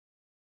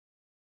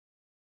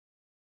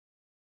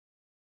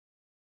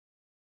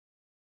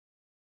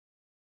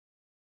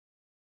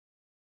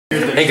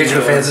Hey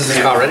Kaijudo fans, this is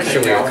Carl Reddish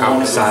and we're at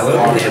Comedy Silo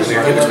and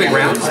we're in between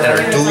rounds at our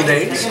duel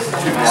days.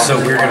 So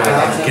we're going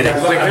to get a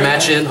quick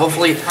match in.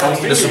 Hopefully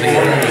this will be a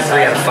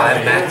 3 out of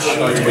 5 match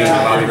between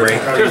Bobby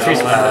Break. I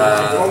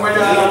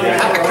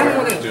kind of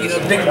want to,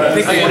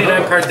 big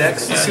 49 card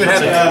decks. Let's see what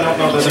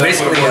happens. So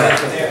basically,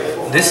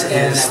 this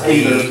is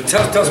the...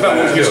 Tell us about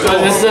what we're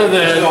doing. This is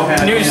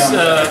the news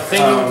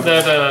thing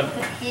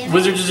that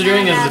Wizards are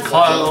doing is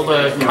called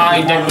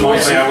Kai deck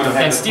Duels,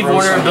 and Steve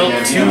Warner built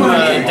 2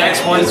 decks.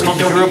 One is called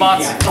the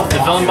Herobots, the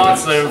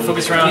Villainbots. They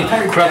focus around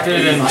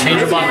Corrupted and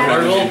Changeabot and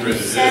Argyle.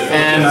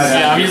 And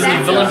yeah, I'm using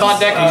the Villainbot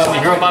deck, I'm using the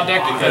Herobot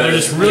deck, and they're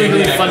just really,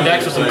 really fun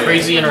decks with some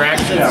crazy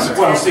interactions, and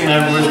we're just going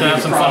to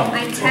have some fun.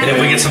 And if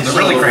we get something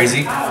really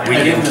crazy, we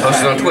can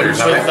post it on Twitter.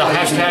 With the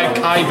hashtag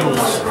Kaijudo.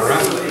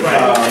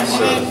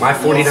 So my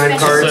 49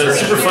 cards are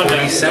super fun.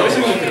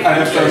 47.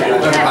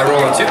 I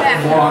roll a 2.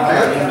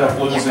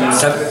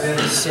 7. 6.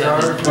 These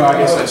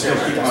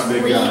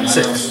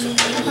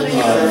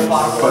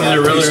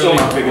are really,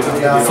 really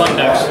fun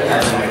decks.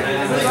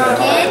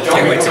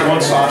 Can't wait to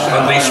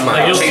unleash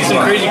my you'll see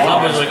some crazy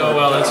combos like, oh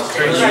wow, that's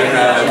crazy.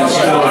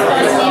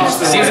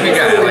 Seems to be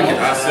good. I like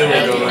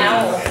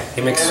it. He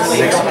makes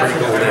pretty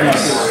cool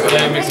decks.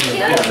 Yeah, he makes some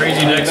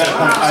crazy decks.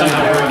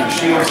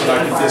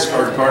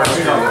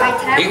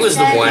 He was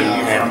the one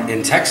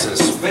in Texas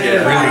really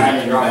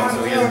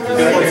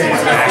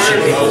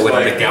bashing people with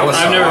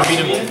McAllister. I've never beat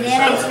him.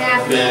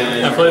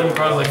 I played him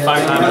probably like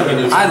 5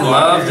 times. I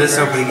love this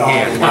opening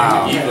hand.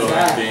 Wow.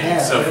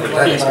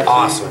 That is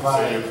awesome.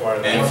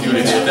 And if you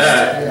would have did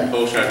that,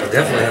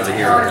 definitely have the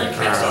hero. I'm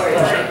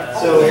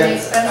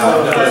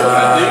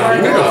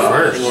gonna go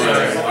first.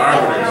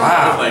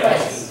 Wow.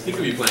 He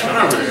could be playing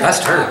Arbiter. That's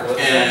turn.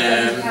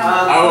 And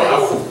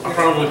I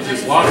probably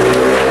just lost it.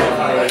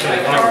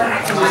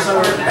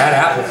 Bad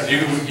apples.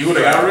 You would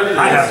have got rid of it.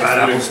 I have bad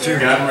apples too.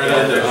 Gotten rid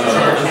of the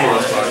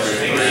Duels Proctor.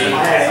 And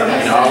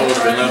I would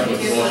have been left with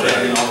bullshit.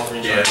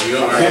 Yeah, you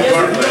are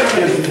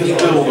playing.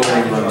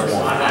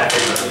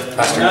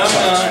 That's turn.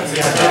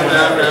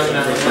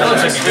 That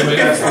looks like a good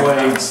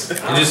move.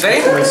 Did you say?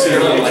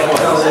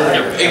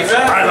 Exactly.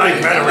 I like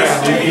better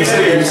round. He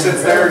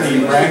sits there and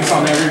he ranks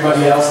on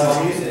everybody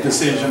else's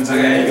decisions and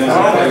then he goes, No,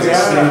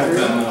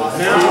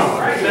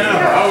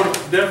 I would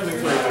definitely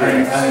play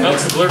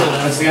That's literally.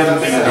 That's the other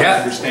thing I don't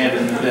understand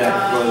in the deck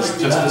was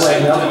just the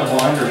same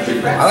blunder.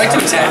 I like to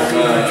attack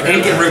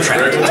and get root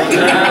trapped.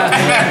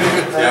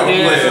 Yeah, I would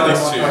play at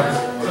least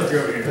 2.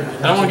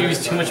 I don't want to give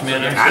you too much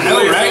mana. I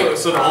know, right?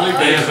 So the only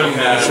damage we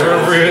have Sure,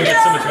 we're going to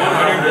get so much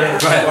mana.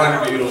 Go ahead.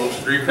 Beetles,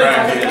 3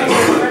 Kraken,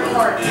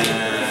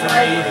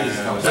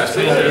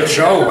 and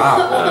Show, wow.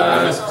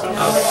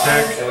 I'll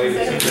attack.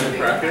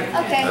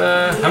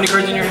 How many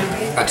cards in your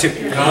hand? 2.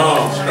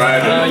 oh,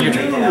 Strider. Your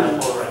turn.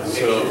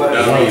 So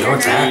that would be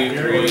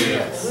 3,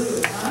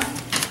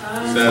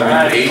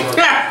 7,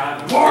 8.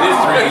 It is 3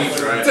 each,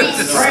 right? This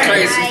is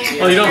crazy.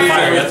 Well, you don't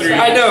fire yet.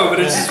 I know, but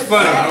it's just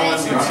funny. I want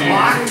to see 2.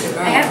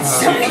 I have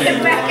to get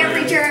it back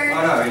every turn.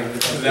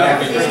 That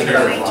would be just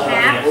terrible.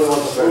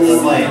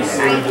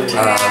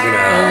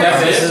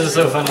 This is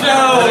so funny.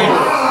 No!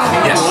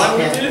 Yes.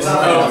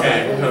 Oh, okay.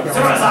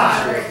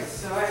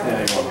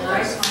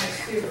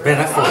 Man,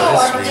 I feel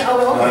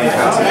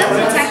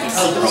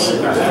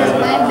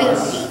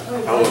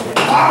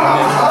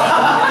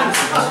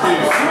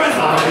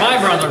My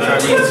bronze arm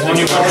track is one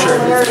you want sure.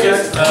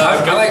 I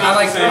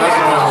like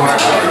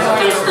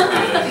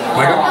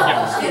Michael?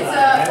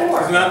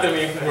 It's not that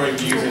many people are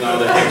using all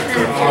the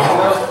extra.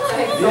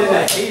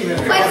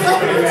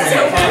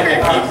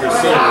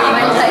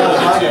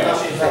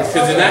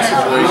 Because in that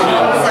situation, if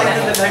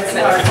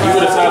you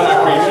would have attacked my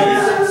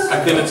creatures, I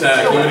couldn't attack.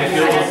 You would have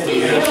killed the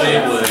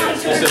Flame Blade.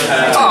 You still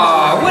have.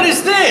 Aw, what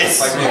is this?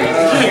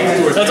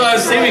 That's what I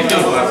was saving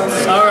them.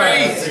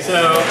 Alright,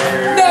 so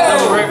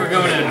that's right, we're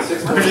going in.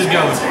 We're just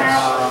going.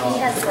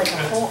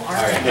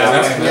 Yeah,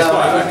 that's fine.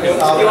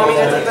 You want me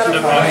to take that?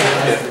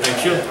 Thank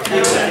you.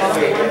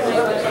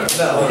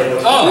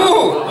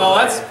 Oh, well,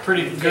 that's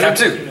pretty good. Got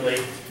 2.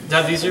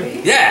 That easier?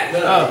 Yeah.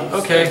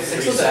 Oh, okay.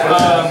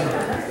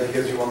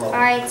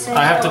 Alright, so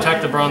I have to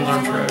attack the bronze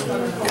arm trap.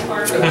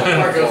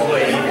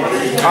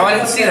 Oh, I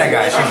didn't see that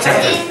guy. I should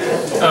take it.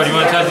 Oh, do you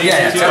want to attack these?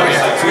 Yeah, two? tell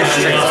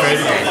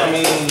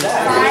me.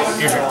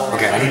 Your turn.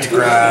 Okay, I need to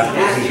grab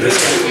this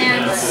guy.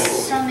 and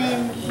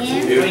summon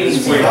him.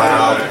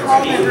 Wow.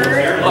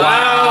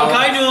 Wow,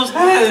 Kaijudo.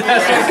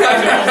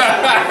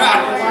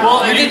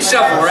 Well, You did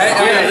shuffle, right?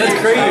 yeah, that's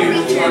crazy.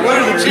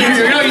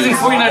 You're not using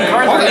 49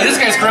 cards. Oh, this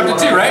guy's corrupted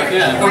too, right?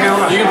 Yeah. Okay,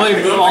 hold on. You can play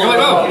all I can play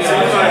both.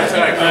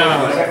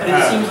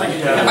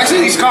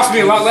 Actually, these cost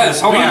me a lot less.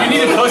 Hold on. You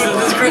need to post it.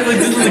 This is crazy.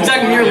 This is the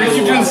exact mirror. We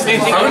keep doing the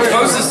same thing. I'm gonna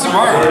post this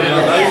tomorrow.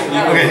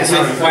 Okay,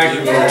 so my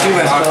 2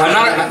 less.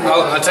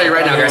 I'll tell you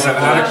right now, guys. I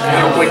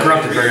don't play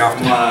corrupted very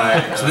often.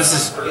 So this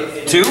is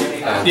 2.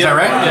 Is that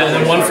right? Yeah, and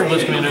then 1 for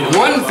Blitz Commando.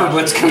 1 for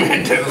Blitz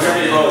Commando,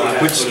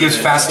 which gives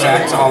fast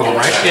attack to all of them,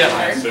 right? Yeah.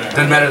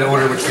 Doesn't matter the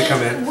order in which they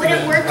come in. Would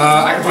it work?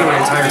 I can play my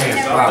entire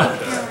hand. Wow.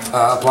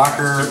 A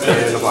blocker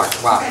and a blocker.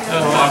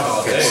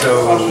 Wow. Okay,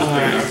 so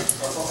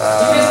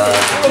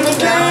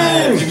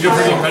You can go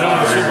for game, I don't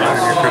want to shoot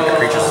Your equipped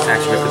creatures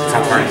attacks you with the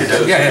top part of your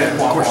deck. Yeah, of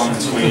course.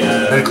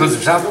 That includes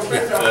himself? Yeah.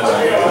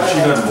 She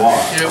doesn't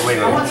block. Wait.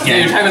 Yeah,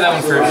 you're talking about that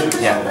one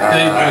first. Yeah.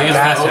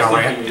 That's all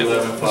right.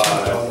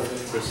 11-5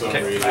 for some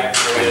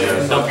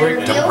reason. Double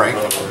break. Double break.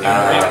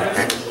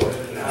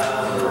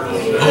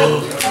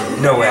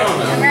 No way.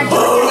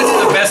 This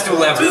is the best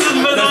duel ever. This is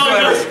the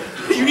best.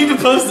 You need to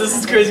post this.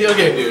 It's crazy.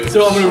 Okay,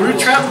 so I'm gonna root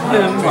trap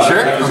him.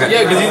 Sure. Okay.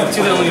 Yeah, because he's the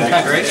two that only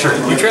attack, right? Sure.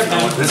 Root trap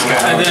him. This guy.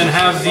 And then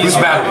have these. Who's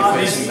battle?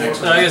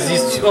 I guess these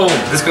two. Oh.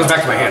 This goes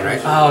back to my hand,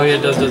 right? Oh yeah,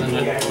 it does, doesn't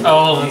it?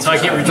 Oh, hold on. So I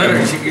can't root trap.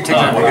 You take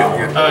that.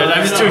 You're good.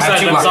 I'm just too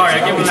excited. I'm sorry. I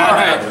can't root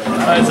trap.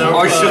 Alright, so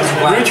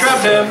root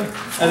trap him,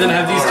 and then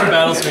have these two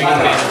battles so we can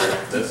manage.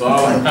 That's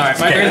all. Alright,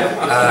 my turn.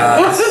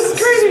 This is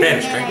crazy.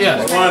 Spanish, right?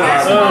 Yeah.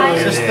 I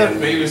guess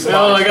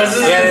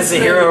this is. Yeah, it's a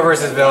hero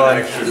versus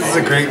villain. This is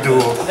a great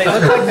duel. They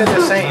look like they're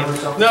the same.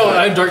 No,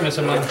 I have darkness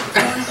in mine.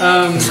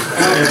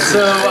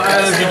 So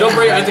if you don't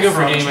break, I have to go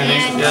for game, I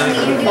think. Yeah.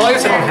 Well, I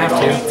guess I don't have to.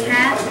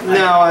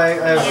 No, I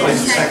played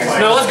the second.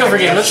 No, let's go for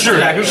game. Let's sure.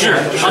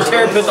 I'll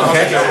tear a pit off.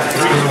 Okay.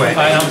 Away.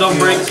 Alright, I'll don't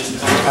break.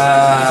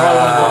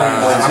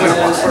 I'm gonna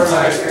block.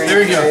 There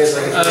we go.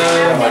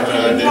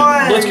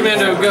 Blitz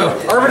Commando, go.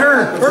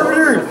 Arbiter!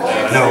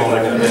 No.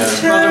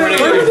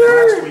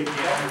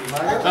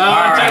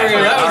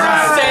 That was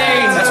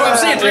insane. That's what I'm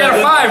saying. 3 out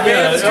of 5,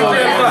 man. Let's go 3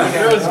 out of 5.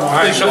 That was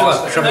Alright, show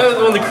up. That was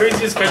one of the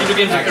craziest Kaijudo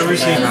games I've ever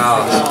seen.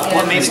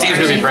 What made Steve's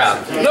gonna be proud?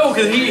 No,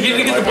 because he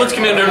didn't get the Blitz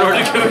Commander in order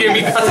to give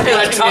me the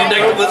top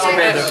deck of Blitz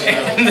Commander.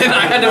 And then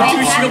I had him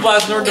 2 Shield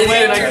Blasts in order to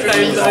win, and I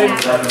Shield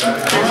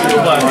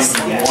Blasts.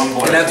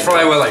 And that's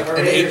probably what, like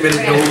an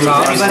 8-minute duel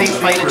top. Anybody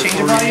played a change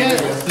of body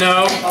yet?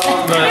 No,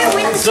 but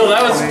still,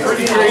 that was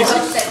pretty crazy.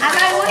 I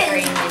got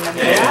win.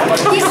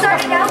 He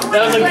started out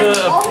That was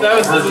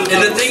like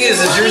And the thing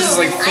is yours is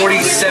like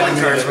 47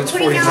 cards, but it's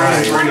 49.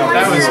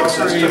 that was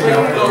crazy.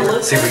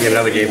 Let's see if we get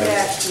another game in.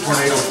 That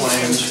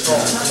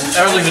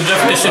was like the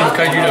definition of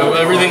Kaijudo.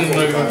 Everything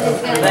like,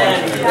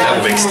 That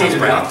would make Steve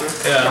proud.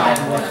 yeah.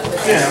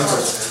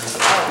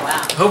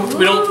 Hope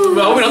we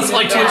don't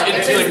select two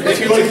idiots. We're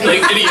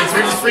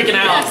just freaking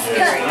out.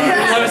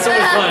 We're having so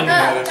much fun.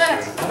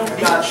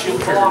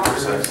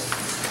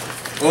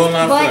 Well,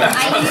 not But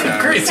for I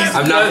Crazy.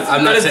 I'm not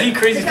That is saying- the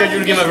craziest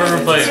Kaijudo game I've ever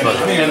played.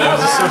 Man, that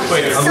was just so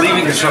quick. I'm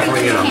leaving the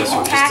shuffling in on this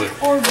one attack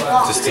or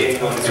block.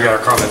 because our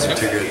comments are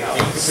too good. Oh,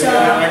 jeez. I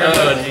had a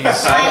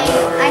slight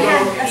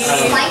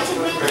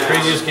advantage,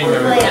 Craziest game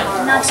ever. but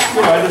not that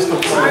much. I just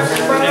look for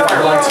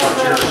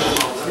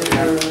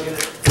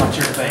what's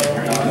your thing?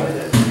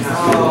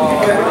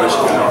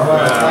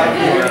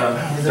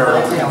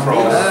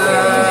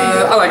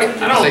 I like it.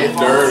 I don't like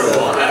dirt.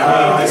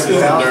 This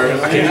is dirt.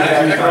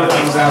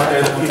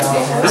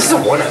 This is a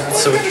one.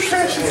 It's so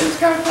interesting.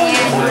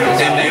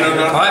 And they don't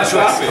know how to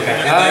sure. swap it.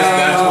 And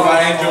that's what I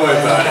enjoy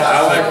about it. I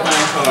like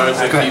playing cards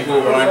that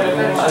people aren't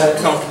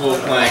comfortable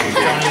playing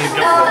against.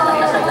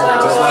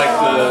 Just like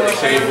the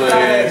Shade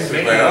Blades.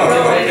 It's like,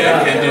 oh, okay, I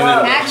can't do the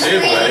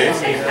Shade Blades.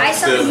 I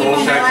saw The him whole on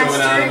my track last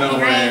coming out of turn and I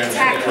nowhere,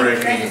 attacked him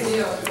breaking.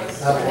 directly.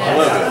 I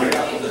love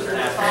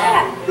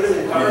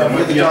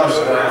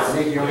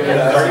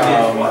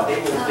it.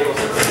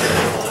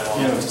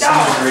 You know, to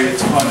some degree,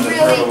 it's fun to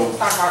throw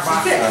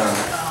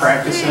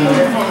practicing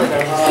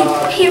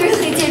He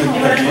really did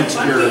against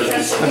your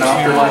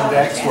phenomenal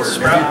decks where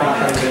everything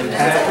comes in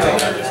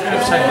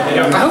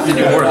I hope to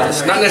do more of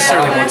this. Not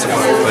necessarily once a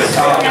month, but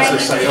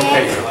just say,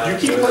 okay, you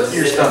keep putting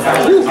your stuff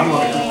out. I'm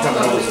going to keep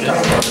coming over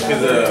stuff.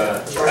 Because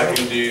I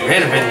can do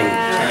hand bending.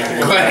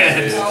 Go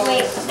ahead.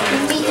 Wait,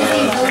 we can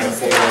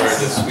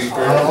the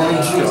sweeper.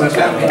 Because at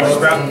that point,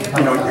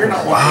 you know, you're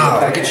not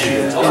Wow, look at you.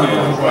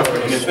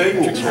 and if they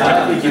will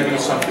typically give you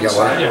something, You got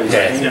one?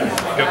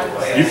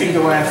 Yeah. you can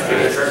go after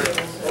it,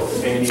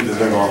 and either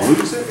they're going to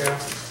lose it, or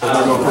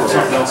they're going to put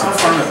something else in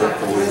front of it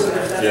to lose it.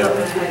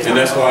 Yeah. And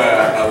that's why I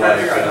like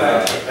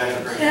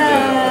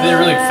They're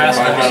really fast.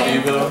 my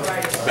Evo,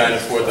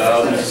 banish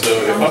 4,000. So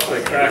if I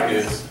play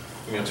Krakus,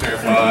 you know, turn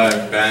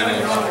 5,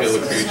 banish, kill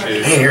a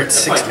creature. Hey, you're at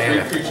 6 Like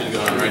mana. 3 creatures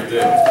going right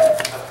there.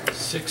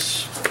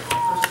 6.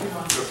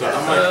 So I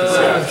might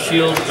consider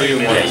Shield. 3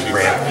 and 1 Yeah,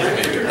 ramp.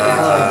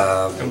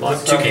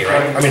 2K,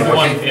 right? I mean,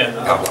 1K.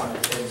 Yeah. I'll block.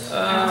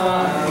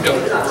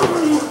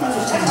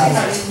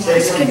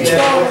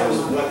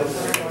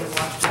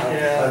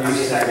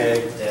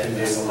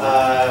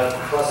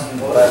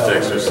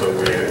 decks are so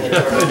weird.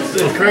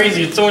 It's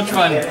crazy. It's so much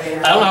fun. I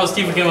don't know how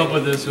Steven came up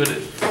with this, but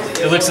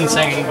it looks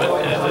insane. But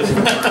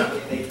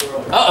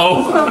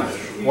uh-oh.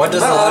 What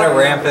does a lot of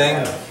ramping?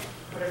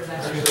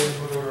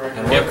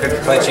 And what could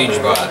play change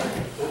bot?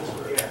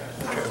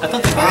 I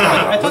thought they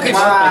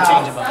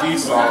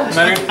both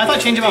I thought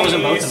Change About was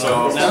in both of them.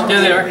 No?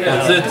 Yeah, they are.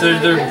 Yeah.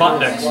 They're bot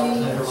decks.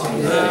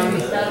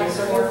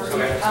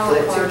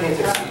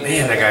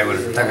 Man, that guy would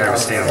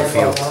stay on the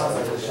field.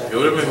 It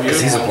would have been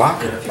Because he's beautiful. a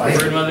blocker.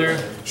 Bird Mother.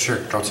 Sure,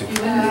 draw 2.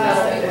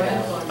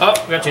 Oh,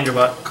 we got Changer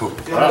Bot. Cool. I'm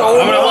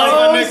gonna like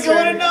my next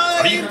turn.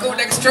 Oh, you can go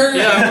next turn?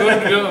 Yeah, I'm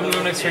going to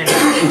go next turn.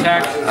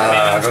 Attack.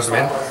 Goes to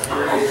man.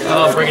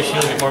 I'll break a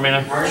shield, get more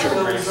mana.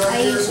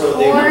 I use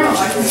 4 Your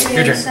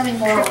turn. to summon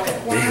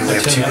cryptic. We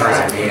have 2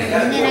 cards in hand.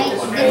 And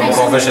then I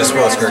Goldfish is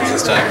Will Scourge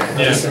this time.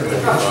 Yeah.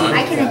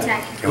 I can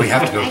attack. Yeah, we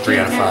have to go 3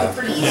 out of 5.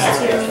 These two.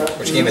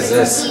 Which game is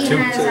this?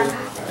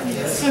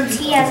 Since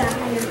he has a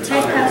higher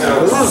attack.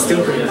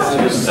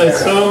 That's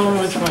so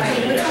much fun.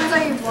 Which ones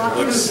are your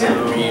blockers?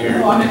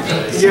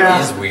 It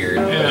is weird,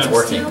 but it's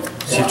working.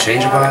 So you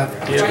change a bot,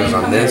 which goes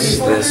on this,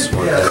 or this.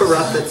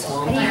 Corrupted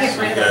Swamp. No, yeah,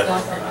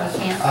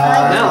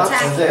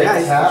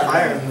 he's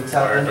fire.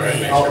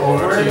 I'll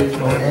over it,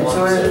 into it,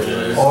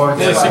 or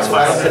Yeah, 6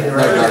 fire.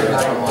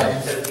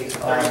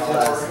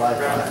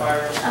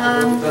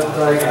 I'm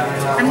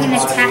gonna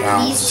attack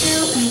these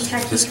two and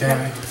attack This these guy?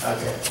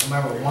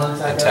 Remember, one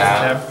attack.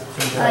 Tab.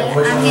 I'm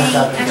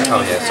gonna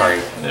Oh yeah, sorry.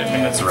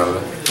 That's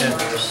irrelevant.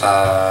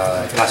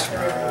 Pass.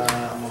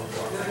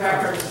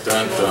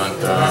 Dun dun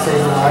dun.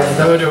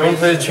 So do we want to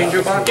play the change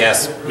your bot?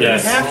 Yes.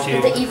 Yes. Have to.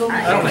 the evil. I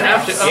don't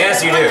have to.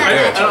 Yes, you do. Do it. I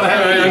don't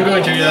have to. I'm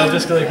going to, yeah,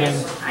 just because I can.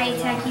 I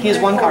attack you. He has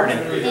one card in.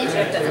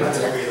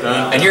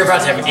 And you're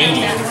about to have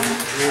 80.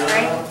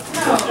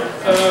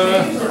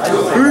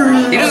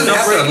 He doesn't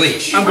have to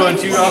unleash. I'm going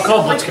to. I'll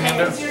call Blitz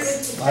Commando.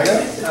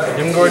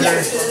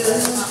 Dimgorger.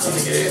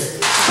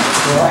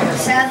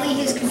 Sadly,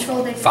 his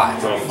control deck.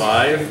 5. So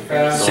 5,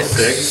 so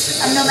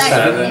 6, I'm no back.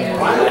 7,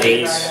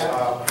 8,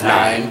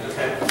 9,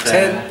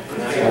 10.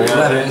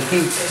 11,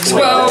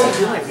 12,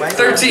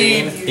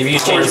 13, If you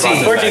change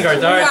 14. 14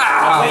 cards, alright.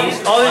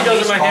 All these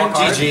guys are my hand.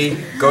 GG.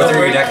 go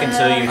through your deck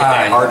until you hit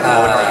that hard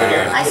card good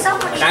here. I saw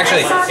what he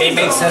Actually, it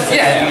makes sense that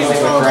Yeah. you use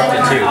it with Corrupted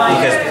too,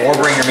 because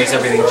Warbringer makes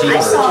everything cheaper.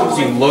 So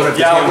you can load up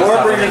the Yeah, table.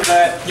 Warbringer's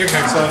that. Your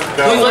turn.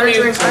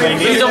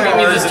 Please don't beat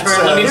me this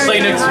turn. Let me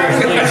play next turn.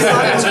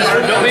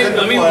 Please.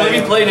 Let me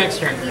play next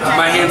turn.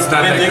 My hand's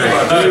not that great.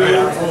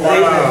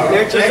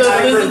 This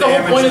is the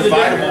whole point of the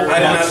deck. I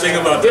did not think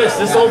about Yes,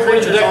 this is the whole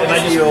point of the deck.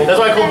 And that's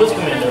why I call Blitz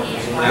Commando.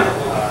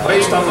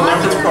 Based on the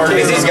number of cards.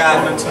 Because he's got,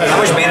 how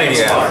much mana do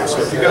you have?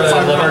 If you got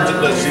 5 cards,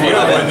 let's see.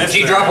 If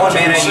you drop 1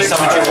 mana, you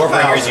summon 2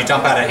 Warbringers, you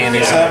dump out a hand.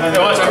 Yeah,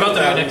 watch, I'm about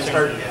to do it next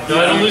turn. No,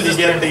 I don't lose this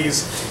You turn. get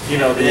these, you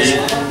know, these.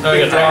 Oh,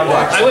 you got draw.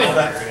 I win.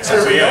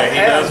 So yeah, he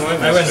does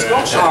win. I win. this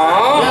turn.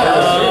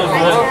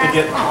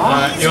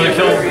 You want to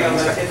kill?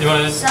 You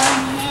want to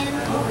summon him,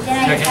 then I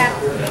attack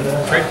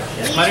break?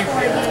 Minor?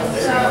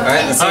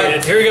 Alright, let's see.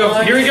 Alright, here we go.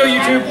 Here we go,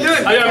 YouTube.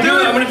 I'm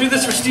gonna do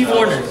this for Steve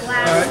Warner.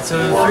 Alright,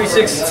 so 3,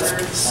 6,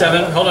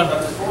 7. Hold on.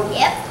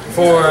 Yep.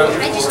 For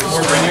I just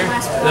Warbringer.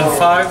 Then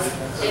 5.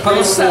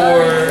 Post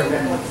for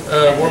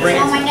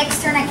Warbringer. On my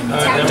next turn, I can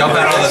attack. Dump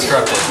out all this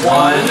Corrupted.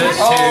 1, 2,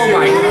 Oh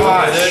my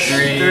gosh.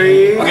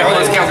 3. Okay, hold on,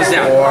 let's count this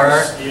down.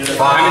 4,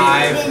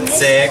 5,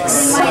 6,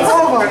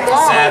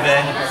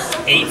 7,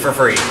 8 for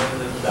free.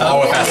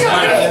 Oh, with that.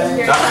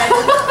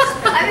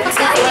 I'm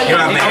excited. You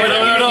don't have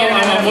mana. No,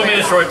 I'm 1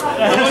 minute short.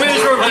 I'm 1 minute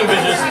short, blue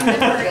bitches.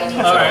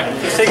 Alright.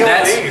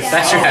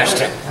 That's your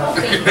hashtag.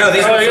 No,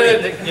 these Oh, are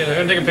free. I'm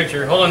gonna take a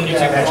picture. Hold on,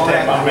 YouTube.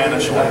 My mana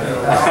short.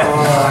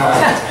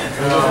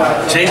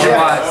 Change your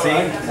bot.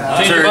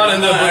 Change your bot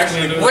and the Blitz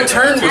Commando. What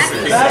turn was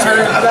this?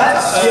 Turn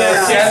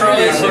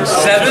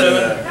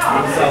 7?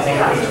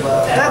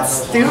 That's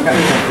stupid.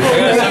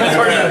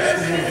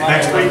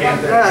 Next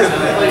weekend.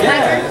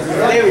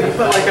 David, you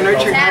put like a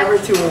nurturing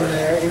hybrid to him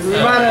there. You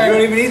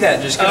don't even need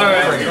that. Just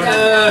Alright.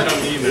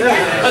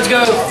 Let's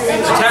go.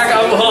 Attack.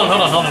 Hold on. I'm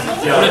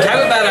gonna attack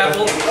with Bad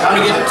Apple. I'm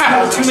gonna get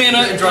 2 mana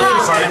and draw 3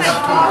 cards.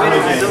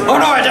 Oh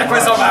no, I jacked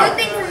myself out.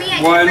 Good thing for me, I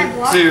 1, kept my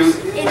block 2,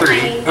 in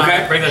 3. my- Okay.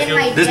 Break that in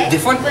my shield. This deck,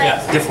 different? but Yeah.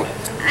 Different.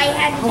 I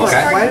had to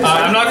Okay. start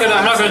I'm not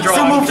gonna draw.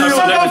 Some of you,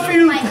 some of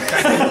you. my and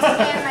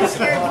my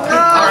scared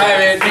Alright,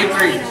 man. Take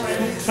 3.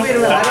 Wait a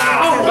minute.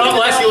 Oh,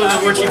 last year was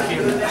more cheap.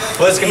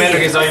 Blitz Commando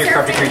gives all your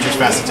corrupted creatures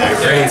fast attack.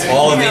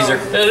 All of these are.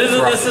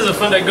 This is a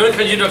fun deck. Go to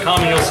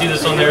Kaijudo.com and you'll see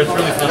this on there. It's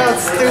really fun.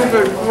 That's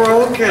stupid,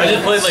 broken. I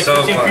just played like So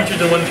 15 fun. creatures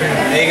in 1 turn.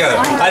 There you go.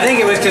 I think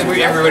it was because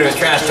everybody was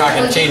trash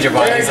talking change your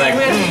body. He's like,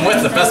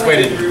 what's the best way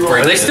to break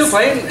Are they this? still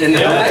playing in the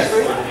deck?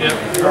 Yeah.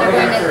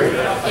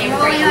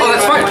 Oh,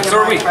 that's fine. So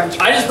are we.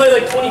 I just played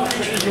like 20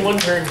 creatures in 1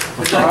 turn. You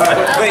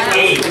played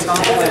 8. You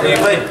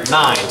played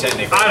 9,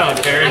 technically. I don't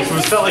care. It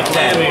felt like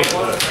 10.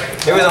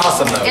 It was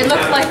awesome though. It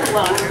looked like a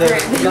lot.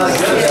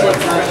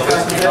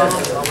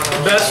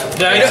 Best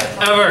deck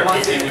ever.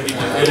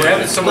 We're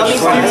having so much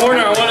Steve fun.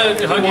 Warner, I want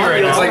to hug you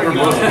right It's now. like we're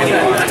both winning.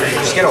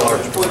 Just get a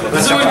large.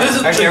 This is what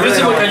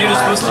Kaijudo is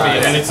supposed to be,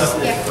 and it's just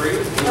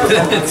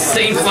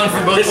insane fun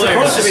for both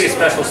players. a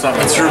special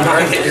summon.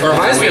 It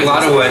reminds me a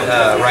lot of what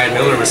Ryan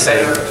Miller was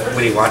saying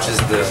when he watches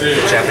the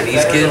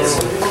Japanese kids,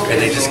 and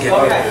they just get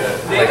like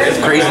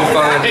crazy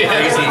fun,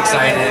 crazy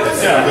excited.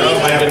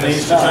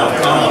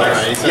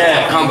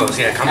 Yeah, combos.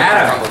 Yeah,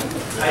 combos.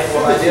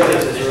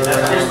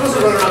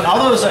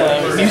 All those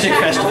music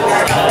festivals,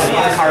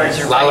 the cards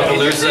are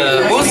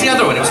Lollapalooza. What was the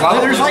other one? It was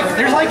Lollapalooza.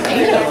 there's like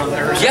 8 of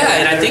them. Yeah,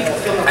 and I think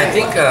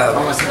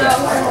what was it?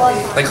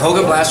 Like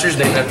Hogan Blaster's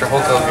named after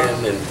Hulk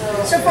Hogan, and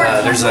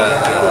there's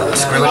a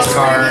Skrillex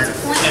card.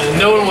 And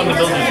no one won the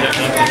building yet.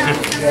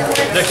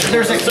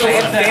 There's a I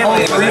have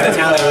family that live in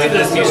town that live in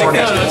this music we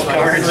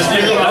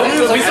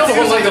still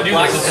would like to do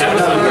this.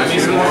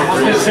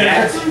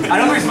 I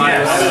know there's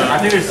yes. I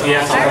think there's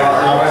yes.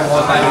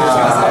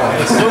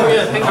 So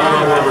yeah, I think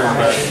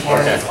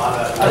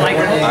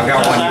I've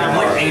got one.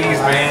 Like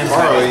 80s bands.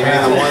 Carl, you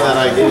mean the one that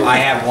I gave? I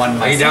have one.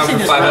 Are you down for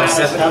 5 out of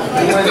 7?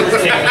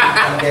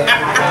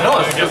 No,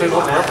 it's just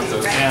lots of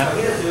references.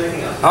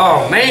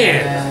 Oh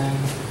man.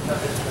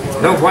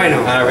 No bueno.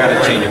 I've got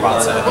to change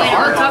about set.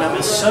 Our cup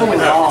is so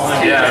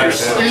involved. Yeah.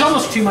 There's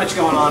almost too much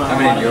going on. How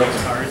many do you have?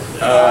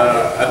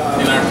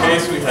 In our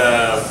case, we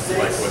have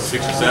like what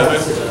 6 or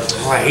 7.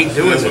 Oh, I hate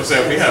doing This this.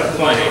 looks like we have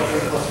plenty.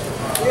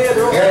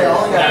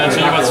 yeah,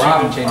 change about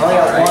Rob and change I only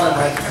about, got right? one in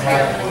my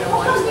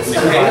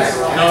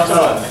No, it's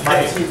not.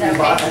 my TV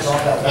box. I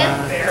don't have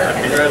that.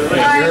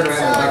 Congratulations. You're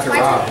back to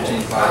Rob and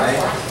change about, right?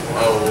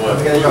 Oh, what?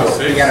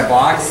 You got a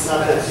box, 6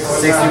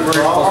 supers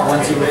plus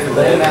 1 super for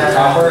the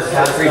topper,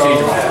 3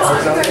 change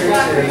about.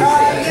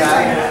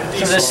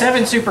 So there's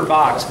 7 super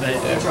box, but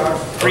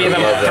 3 of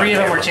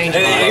them were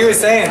changing. And he was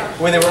saying,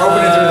 when they were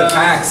opening through the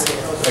packs,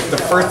 like the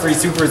first 3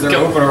 supers that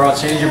are open are all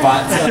change your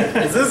bots.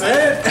 Is this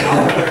it?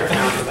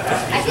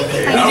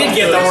 He He did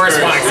get the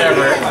worst box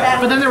ever.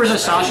 But then there was a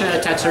Sasha, a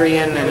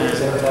Tetsurian, and a...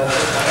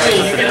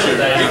 You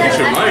get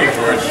your money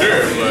for it,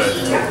 sure, but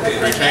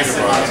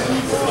rechangeable.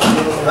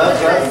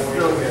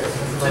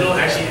 It'll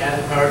actually add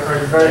the power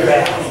card. Very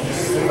bad.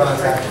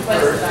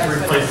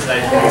 Replace the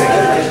dice.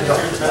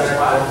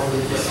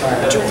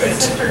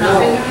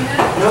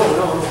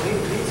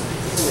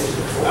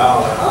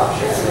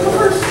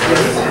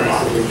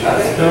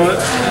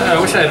 I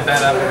wish I had a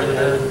bad apple over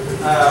the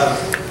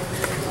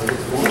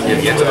You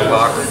get to the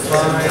block.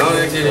 Oh,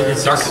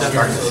 it's darkness. I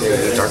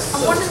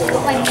wonder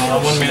what my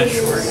name 1 minute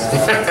short.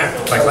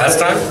 Like last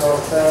time?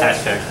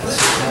 Hashtag.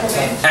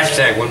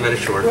 Hashtag 1 minute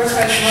short.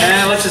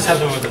 And let's just have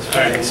them with this.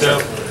 Alright, so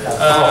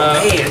Oh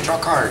man, draw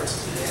cards.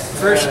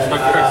 first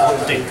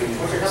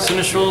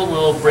Sinistral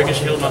will break a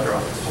shield, not draw.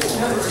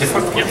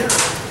 Different? Yep.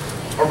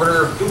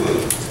 Orbiter.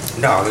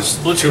 No, there's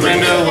Blitz 2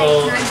 rings. Commando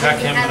will attack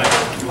him and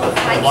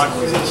block.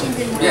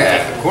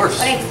 Yeah, of course.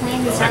 But I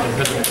planned this out.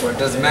 It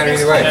doesn't matter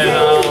either way. And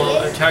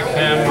I'll attack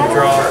him,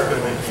 draw.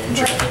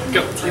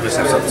 Go. You must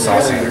have something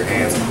saucy in your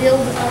hand. Build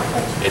up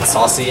like It's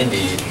saucy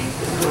indeed. I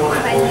don't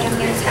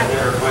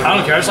I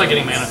don't care, I just like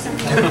getting mana.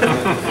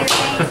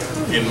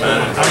 Getting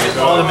mad. I'll get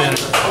all the mana.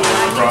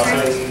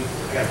 Process.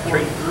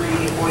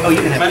 Oh,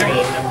 you can have 3.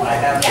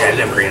 Yeah, I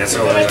didn't green. That's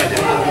the only reason I did.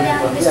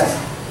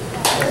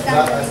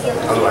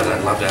 Otherwise,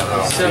 I'd love to have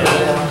those.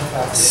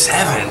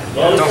 7?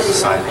 Don't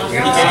decide.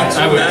 You're gonna I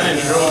would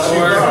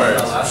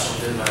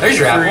There's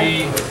your apple.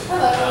 3.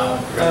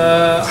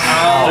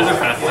 There's a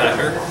fast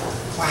attacker.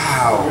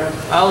 Wow.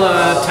 I'll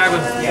attack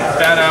with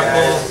bad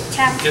apple.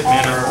 Get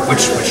mana.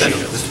 Which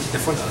shield?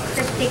 This one?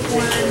 cryptic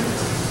one.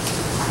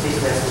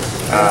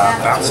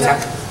 Bounce attack.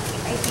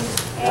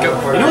 You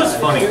know what's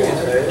funny?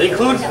 They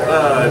include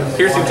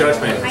Piercing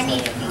Judgment I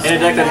need in a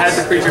deck that has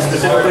the creature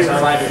specifically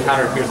designed to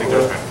counter Piercing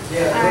Judgment.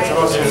 Wait,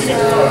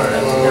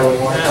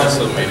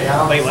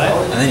 what?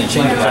 And then you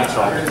change it back.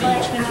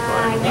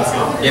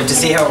 You have to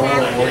see how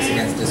well it works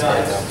against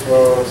discard though.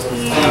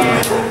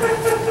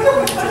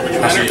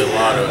 I need a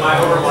lot of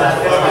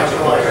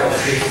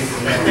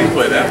You can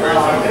play that version.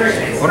 I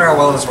wonder how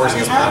well this works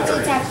against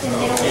Conjuring.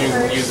 You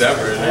can use that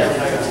version. I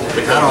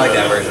don't like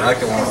that version. I like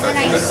the one with Then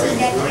I better. see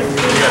that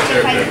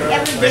if I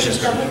ever Vicious.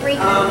 double break,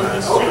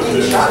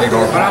 Big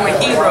But I'm a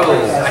hero.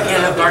 I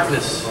can't have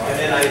darkness.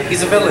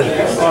 He's a villain. He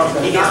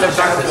gets no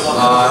darkness.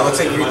 It looks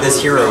like this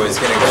hero is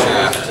getting a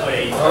shaft.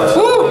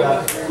 Woo!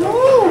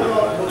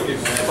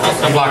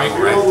 I'm blocking,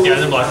 right? Yeah,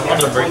 then block. I'll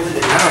do a break.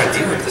 How do I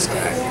deal with this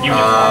guy? You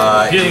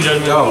Piercing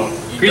Judgment. Don't.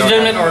 Piercing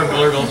Judgment or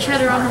Blurgle. each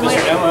other on the way.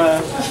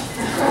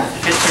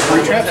 Get some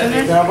root traps in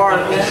there?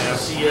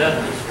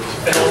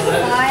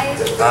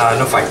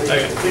 No fight.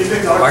 Okay.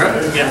 Margo?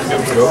 Yeah, go.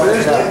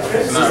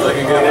 It's not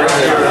looking good.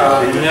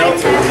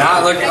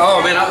 Not looking.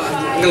 Oh man,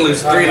 I'm gonna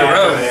lose 3 in a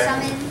row.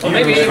 Well,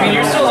 maybe. I mean,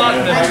 you're still not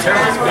in the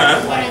terrible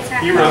spot.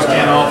 Heroes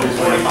can't always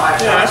win. Yeah,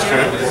 that's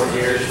true.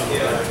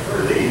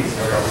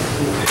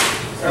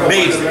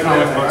 Maybe.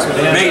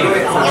 Maybe.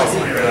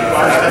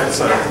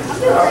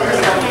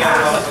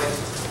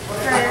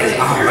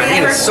 Oh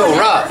man, it's so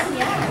rough.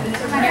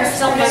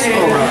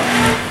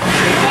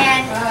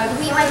 And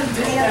we might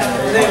do I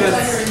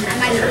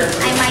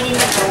might end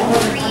up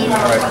green.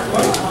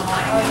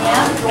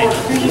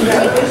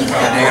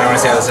 Hang on, I want to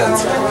see how this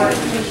ends.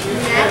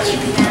 Match.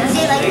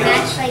 Say like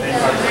match like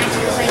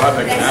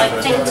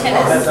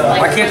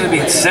Why can't it be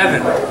at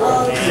 7?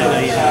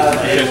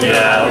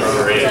 Yeah,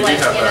 overrated. You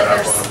have that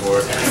up on the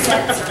board.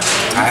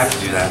 I have to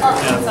do that.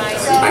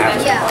 So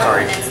yeah.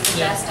 Sorry.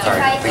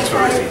 Thanks for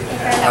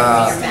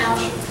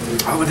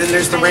oh, but then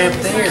there's the ramp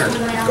there.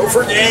 Go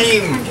for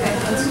game!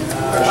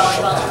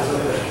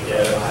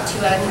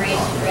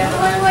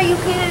 Why you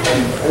can't?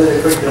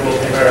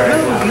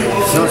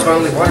 No, it's my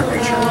only water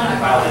creature.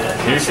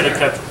 You should have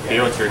kept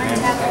Beatrix.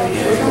 And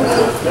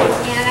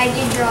I I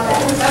did draw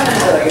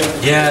that.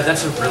 Yeah,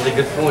 that's a really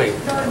good point.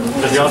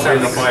 Because you also have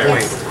no fire.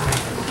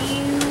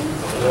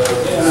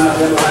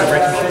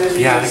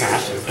 Yeah, I think I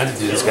have to. I have to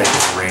do this guy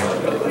just ran.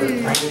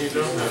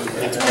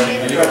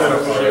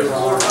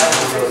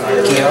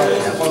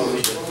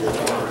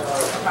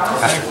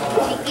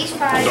 Take these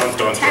 5.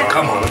 Tap.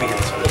 Come on, let me get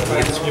this one. Let me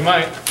get this one. You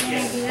might. Let me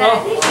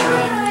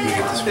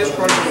get this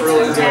one.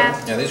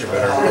 Tap. Yeah, these are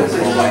better.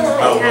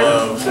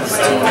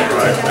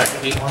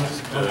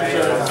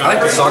 I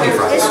like the soggy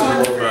fries.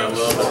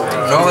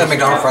 Normally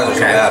McDonald's fries are so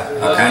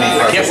bad.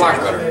 I can't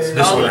block better.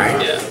 This one,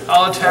 right? Yeah.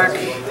 I'll attack.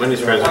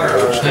 Wendy's fries are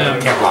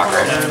Can't block,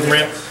 right? And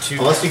ramp to.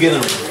 Unless you get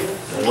them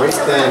right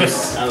then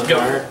out of the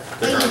fire.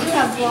 Wait, you do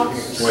have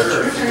blocks. I was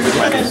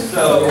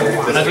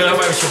gonna have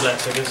my shield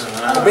that, so I guess.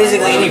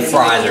 Basically, any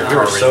fries are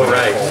garbage. So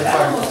right.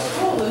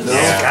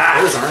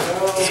 Yeah.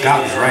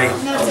 Scott was right.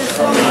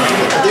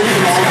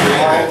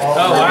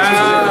 Oh,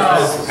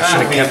 wow. I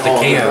should have kept the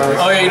can.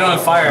 Oh, yeah, you don't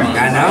have fire.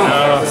 I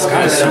know.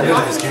 Scott is so good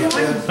at this game.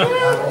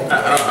 I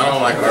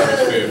don't like garbage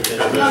food because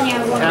of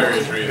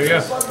various Here you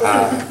reasons. go.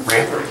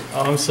 Ramp.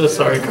 Oh, I'm so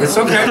sorry. It's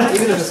okay.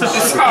 It's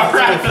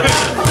alright.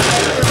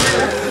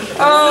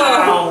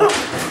 Oh!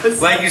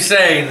 Like you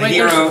say, the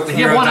hero out. dies. No.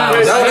 You have one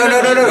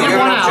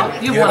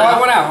out. You have one out.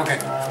 One out. Okay.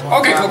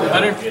 Okay, cool.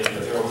 Better.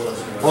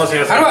 How do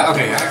I?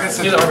 Okay, I guess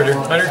You're the arbiter.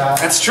 Better.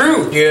 that's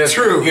true.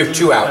 True. You have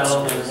 2 outs.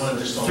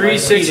 3,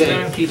 6, 9.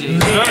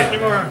 Not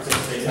anymore.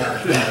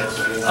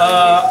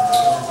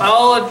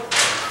 I'll.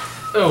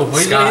 Oh,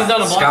 he's done a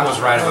block. Scott was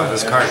right about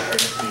this card.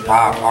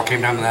 Wow, all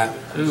came down to that.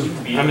 Ooh,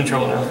 I'm in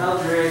trouble now.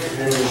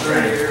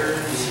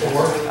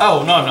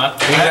 Oh, no, I'm not.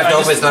 You have to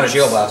hope it's not a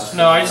shield blast.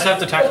 No, I just have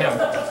to attack him.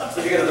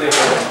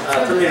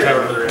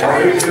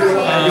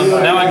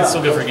 Now I can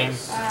still go for a game.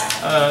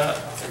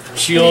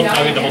 Shield,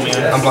 I'll get double man.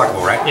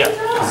 Unblockable, right? Yeah.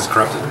 Because it's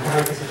corrupted.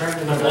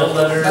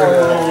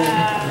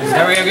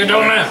 There we go, good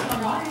double man.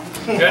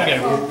 Good,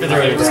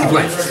 good. Just keep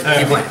playing.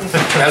 Keep playing.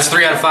 That was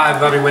 3 out of 5.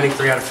 Bobby winning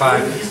 3 out of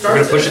 5. We're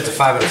going to push it to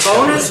 5 out of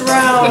 7. Bonus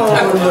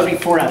round! It'll be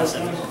 4 out of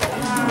 7.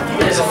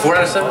 Is it 4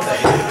 out of 7?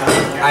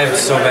 I am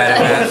so bad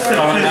at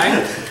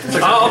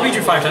that. I'll beat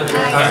you 5 times.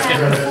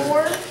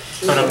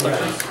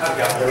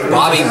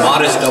 Bobby,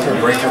 modest double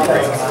breaker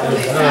break.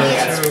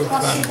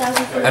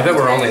 I bet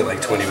we're only at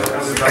like 20 minutes.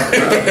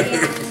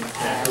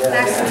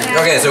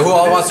 Okay, so who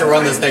all wants to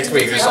run this next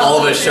week? Just all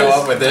of us show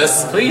up with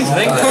this? Please,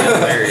 thank you.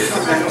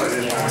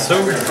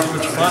 So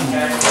much fun.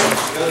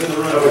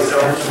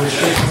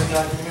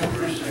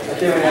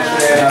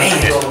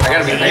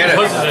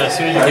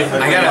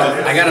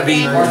 I gotta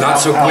be not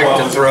so quick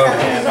to throw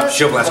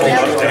shield blast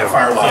creatures down.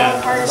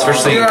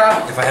 Especially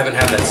if I haven't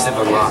had that sip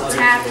unlocked.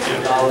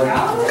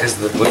 Because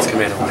the blitz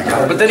command only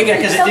got it. But then again,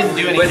 Because it didn't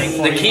do anything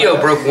for the Kyo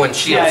broke 1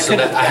 shield, so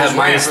that I have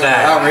minus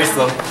that. Outrace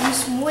them.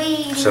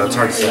 So it's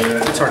hard to say.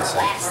 It's hard to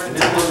say.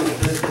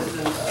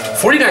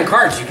 49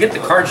 cards, you get the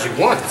cards you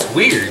want. It's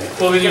weird.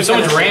 Well, we do so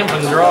much ramp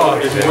and draw.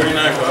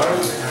 49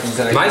 cards.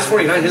 Mine's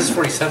 49, his is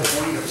 47.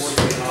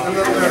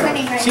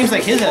 Seems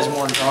like his has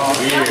more draw.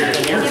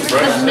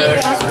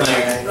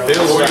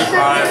 Bill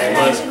 45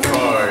 plus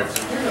cards.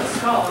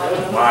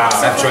 Wow.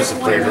 That choice of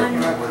player.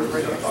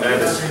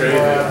 That is crazy.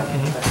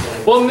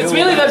 Well, it's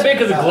mainly that big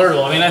because of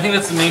Glurgle. I mean, I think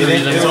that's the main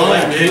reason. It's only,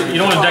 you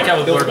don't want to deck out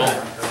with Glurgle.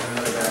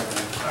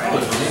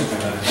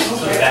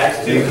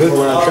 You could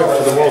win a trip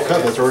to the World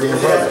Cup that's already in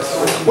progress.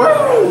 Alright,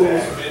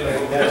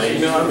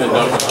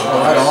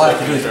 all I have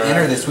to do is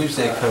enter the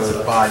sweepstake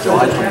code by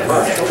July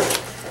 21st.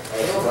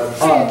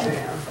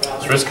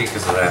 It's risky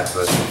because of that,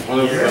 but...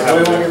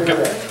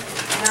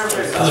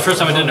 This is the first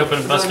time I didn't open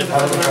a busket.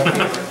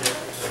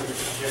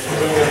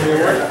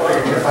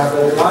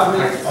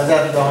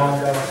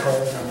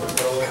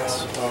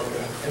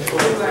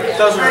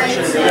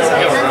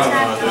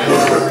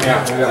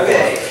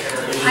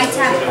 I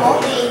tap all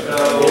 8.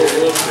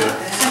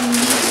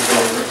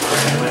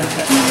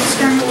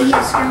 He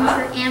has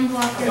skirmisher and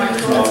blocker, and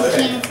he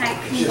can't attack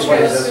creatures. I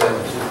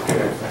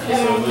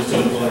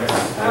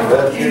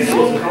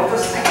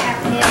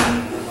tap him.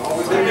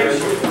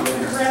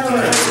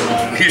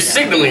 You're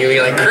signaling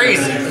me like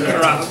crazy.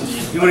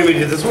 You want me to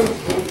do this one?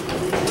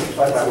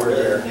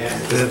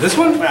 Is it this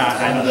one?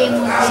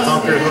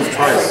 Stomp your hoof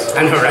twice.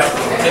 I know, right?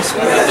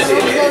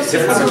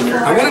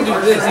 I want to do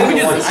this. Let me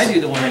do this. I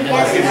do the one that does.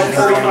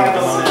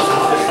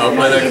 I'll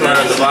play that card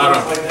at the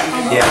bottom.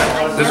 Yeah.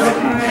 This one?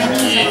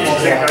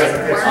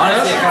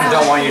 Honestly, I kind of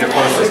don't want you to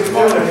post this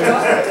tomorrow.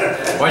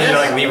 Why don't you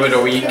like leave it a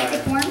week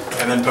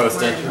and then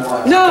post it?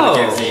 No.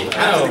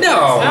 No.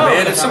 No,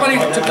 man. If somebody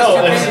took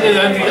No,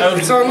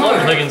 it's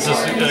online. Like it's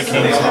just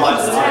Kings.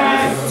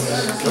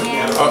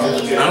 I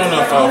don't know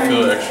if I'll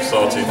feel extra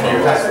salty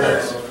about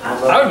this.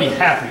 I would be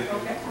happy.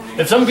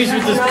 If some piece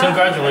with this,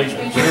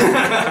 congratulations. I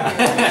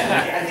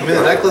mean,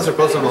 the deck lists are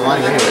posted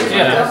online anyway.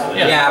 Yeah.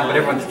 Yeah, but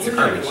everyone thinks it's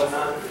garbage.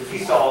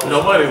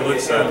 Nobody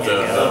looks at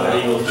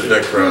the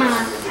deck prep.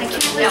 I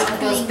can't wait to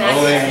play.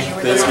 Only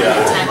this guy.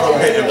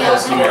 And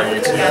plus you on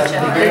YouTube.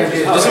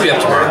 This will be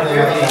up tomorrow.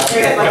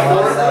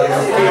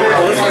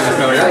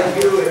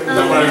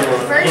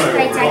 First,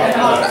 I take a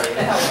ball.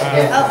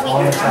 Oh,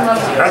 wait.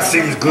 That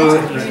seems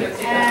good.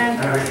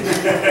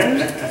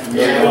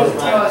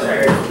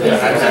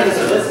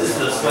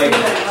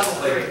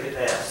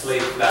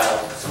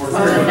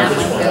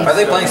 Are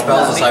they playing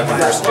spells aside from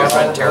First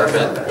Judgment and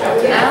Terrapin?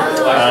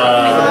 I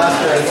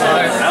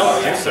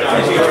don't think so.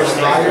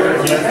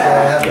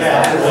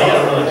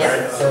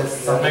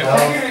 Then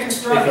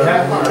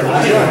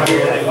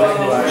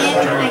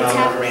I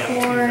tap for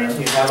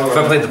If I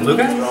played the blue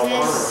guy?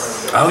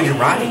 this. Oh, you're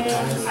right.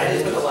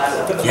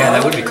 Yeah,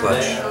 that would be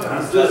clutch.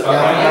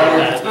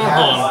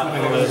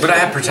 But I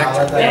have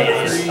Protector.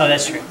 Oh,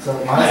 that's true.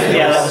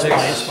 Yeah, that was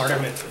probably a smarter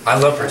move. I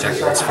love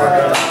Protector. It's fun.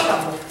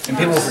 And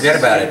people forget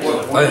about it.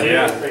 Oh,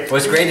 yeah.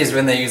 What's great is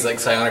when they use like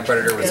Psionic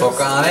Predator with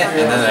Sulka on it,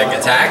 and then like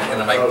attack,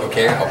 and I'm like,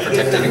 okay, I'll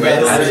protect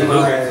anyways. Absolutely.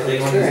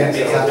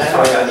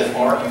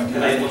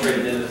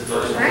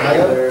 Alright,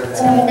 it's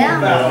coming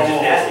down.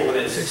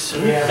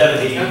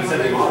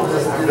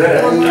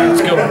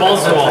 Let's go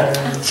balls to the wall.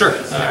 Sure.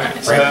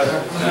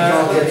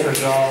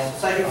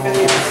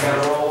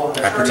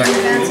 I protect.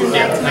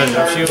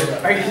 Shoot.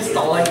 Are you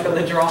stalling for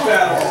the draw?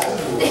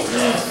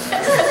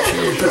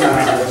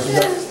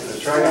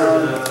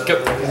 Go.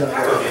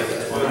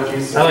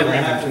 I like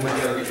ramping too much.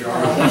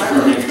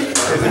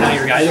 Now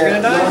your guys are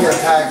gonna die?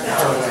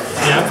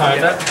 Yeah, I'm fine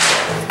with that.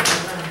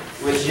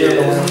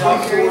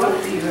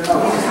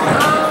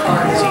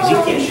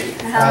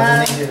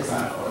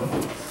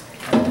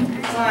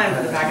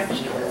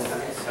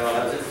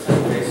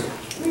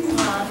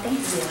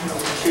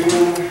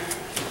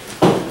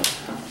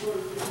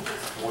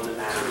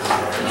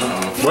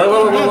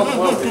 Whoa.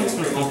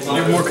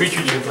 You have more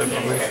creatures you can play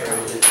probably.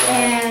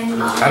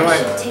 And How do I?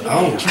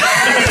 Oh.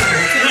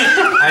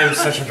 I am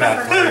such a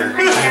bad player. I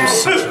am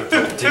such a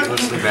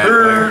ridiculously bad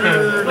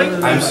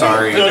player. I'm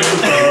sorry.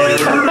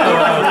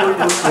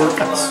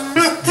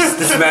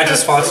 This match is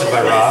sponsored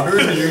by Rob.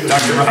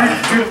 Dr. Rob.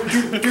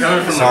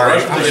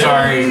 Sorry. I'm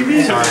sorry.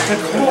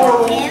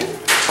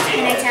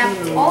 and I tap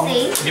all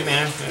 8. Get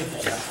man.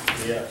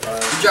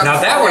 Now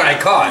that one I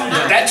caught.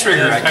 That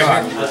trigger I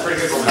caught.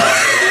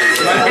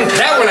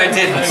 That one I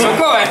didn't. So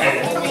go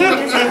ahead.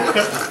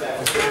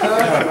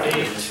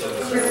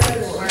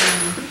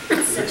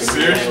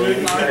 Seriously?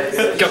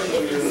 Go.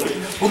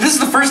 Well, this is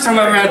the first time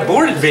I've ever had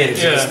board advantage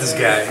against this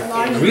guy.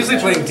 I'm usually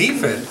playing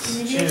defense.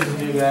 Defense.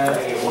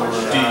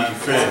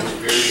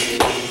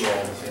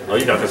 Oh,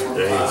 you got this for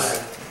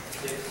days.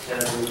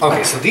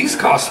 Okay, so these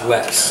cost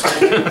less.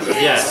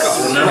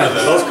 Yes, remember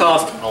that. Those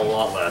cost a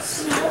lot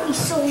less.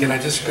 Can I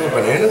just go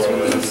bananas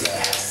with this?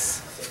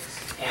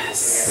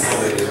 Yes.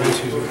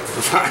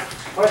 Fine.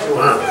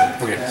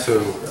 Okay, so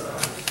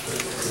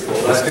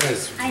this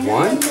guy's I know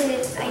 1.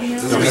 that I know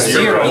This that guy's He's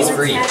 0. He's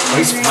free.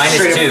 He's Minus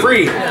straight up 2.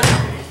 free. I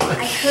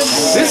could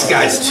This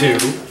guy's 2.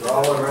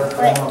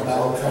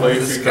 Play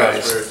This two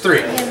guy's cards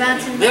 3. be about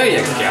to There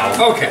you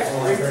go. Okay.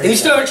 And you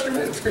still have extra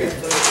minutes. Great.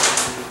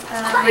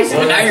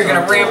 Well, now you're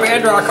gonna ramp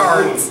and draw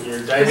cards.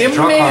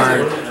 Draw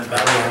card.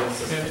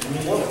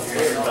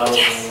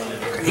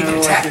 He can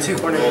attack too.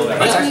 Am I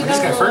attacking this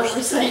guy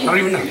first? I don't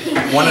even know.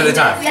 One at a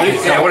time.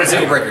 Yeah, what is it?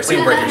 Single breakers.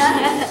 Single breakers.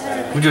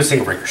 We do a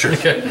single breaker, sure.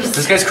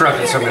 This guy's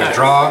corrupted, so I'm gonna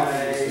draw,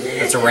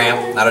 That's a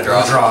ramp, not a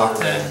draw.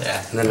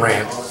 Yeah. and then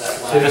ramp.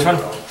 This one?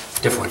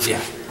 Different,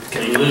 yeah.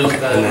 Okay, and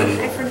then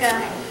I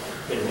forgot.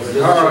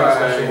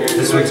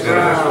 this one's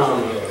gonna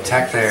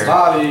attack there,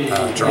 draw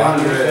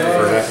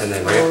for that, and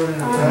then ramp.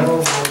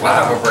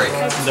 Wow. Double break.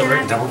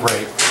 Double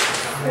break.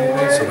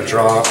 So we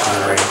draw and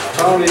then ramp.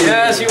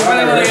 Yes, you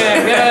win the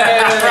game.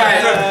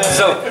 Right.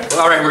 So,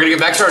 all right, we're gonna get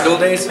back to our duel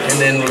days, and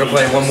then we're gonna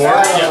play one more.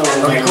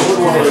 Okay,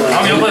 cool.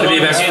 I'm gonna play the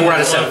B-Best 4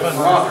 out of 7.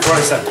 4 out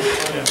of 7.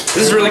 This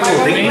is really cool.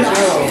 All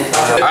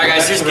right,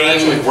 guys, here's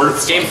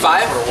game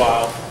 5.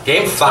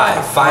 Game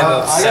 5, 5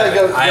 of 7.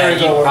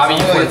 You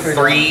won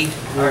 3,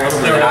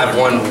 and then I've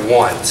won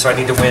 1. So I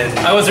need to win.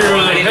 I was really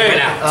I need to hey,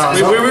 win out.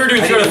 we were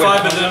doing 2 out of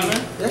 5, but then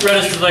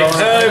Reddish was like,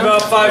 hey,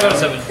 about 5 out of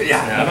 7.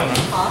 Yeah. I don't know.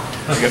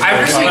 I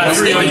actually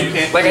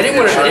like I didn't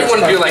want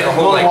to do like a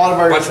whole like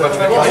bunch of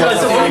It's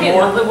one game.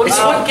 It's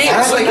one game.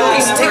 It's like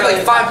these take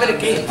like 5-minute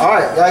games.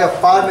 Alright, I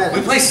got 5 minutes.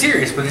 We play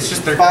serious, but it's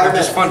just they're 5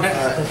 just fun decks.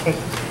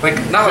 Like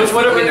not Just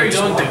like whatever they're you're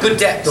just doing. good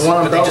decks. The one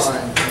on but they belt just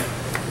line.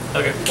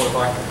 Okay.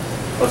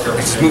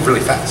 they just move really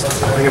fast.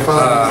 I can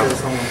find it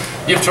somewhere.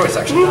 You have choice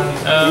actually.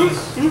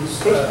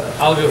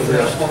 I'll go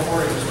first.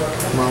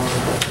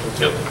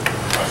 Yep.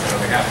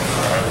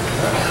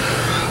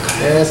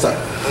 Yeah, it's up.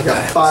 I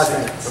got 5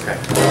 minutes. Okay.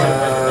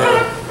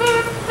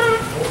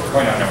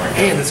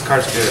 Man, this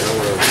card's good.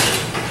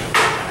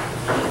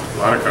 A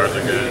lot of cards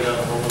are good.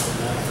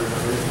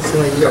 So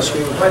like, you got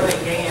screwed.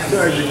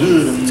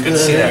 It's good to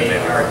see that,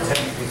 man.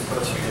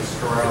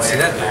 Good to see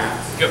that, man.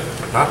 Yep.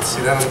 Not to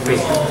see that on the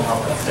page.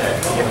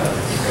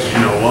 You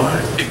know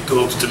what? It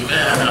goes to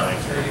mana.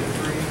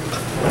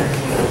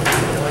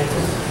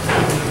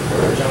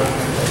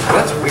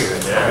 That's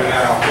weird.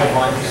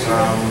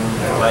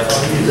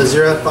 Does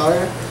zero have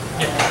fire?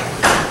 Yeah.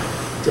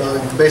 So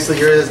basically,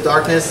 yours is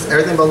darkness.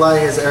 Everything but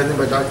light is everything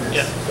but darkness.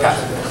 Yeah.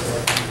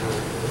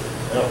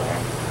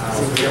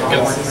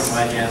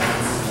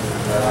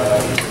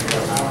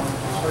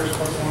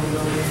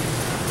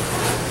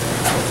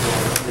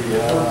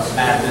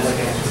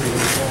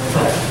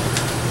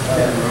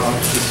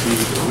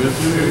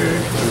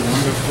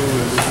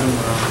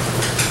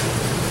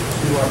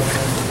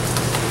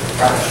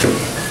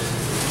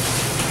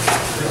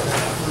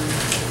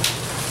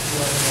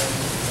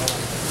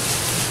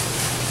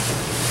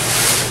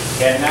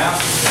 Get now?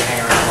 Hang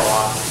around for a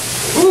while.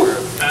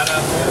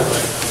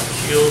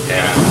 Shield.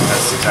 Yeah,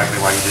 that's exactly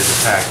why you did the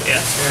attack. Yeah.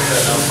 We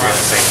have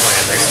the same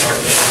plan next turn.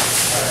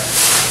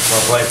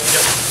 Well played.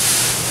 Yep.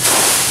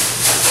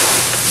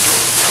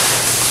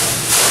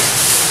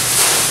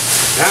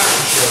 Now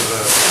show the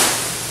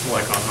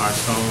Like on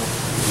Hearthstone.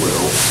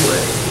 well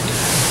played.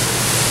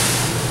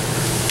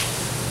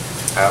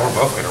 We're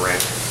both gonna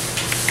rank.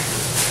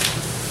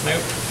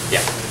 Nope.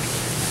 Yeah.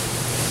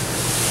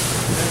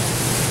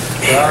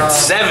 And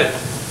 7.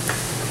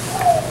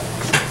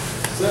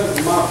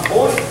 7 my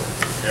point.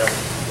 Yep.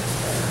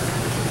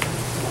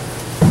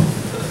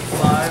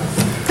 5.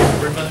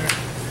 Brother.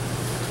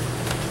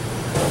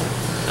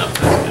 Oh,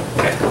 that's good.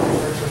 Okay.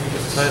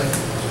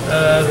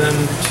 Then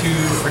 2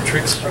 for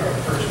tricks.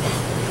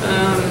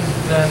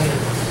 Then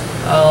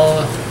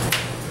I'll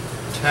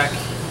attack.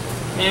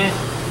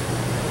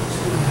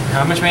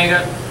 How much mana you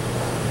got?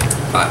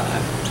 5.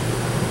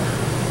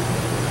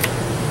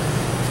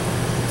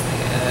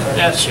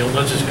 Yeah, shield.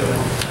 Let's just go with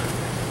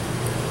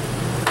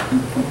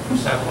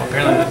well,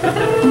 apparently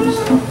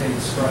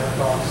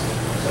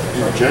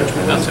Your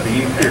judgment is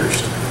being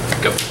pierced.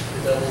 go. I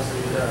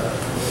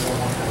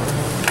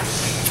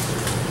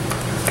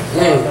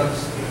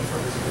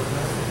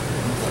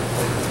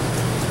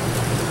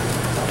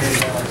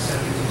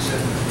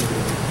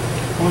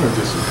wonder if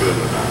this is good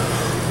or not.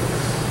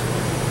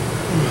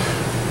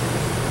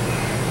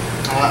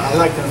 I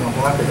like them on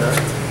blocker though.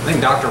 I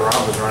think Dr.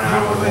 Rob was running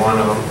out with one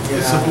of them.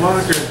 It's a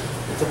blocker.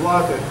 It's a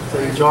blocker. So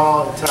you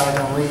draw, attack,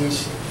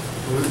 unleash.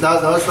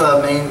 That was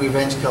the main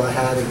revenge kill I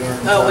had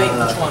against. Oh, wait,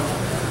 which one?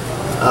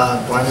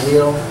 Blind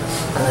Needle.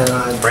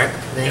 And Ramp?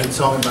 then you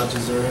told me about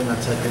Jazuri and I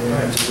took it in.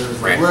 Jazuri was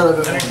a Ramp. little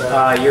bit more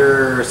better.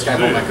 Your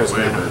Skybolt Echo's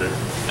Way mana. better.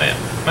 Oh, yeah.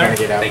 Gonna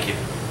get out. Thank you.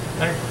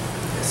 There.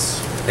 Yes.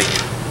 Thank you.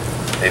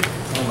 Hey.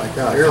 Oh my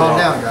god. Calm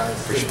down, guys.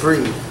 Just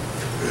breathe.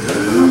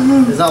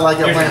 It's not like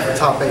you're playing for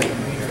top 8.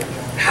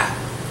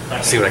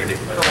 Let's see what I can do.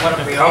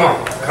 Come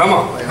on. Come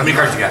on. How many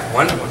cards you got?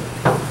 1?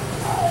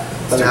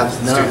 But it has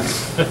none.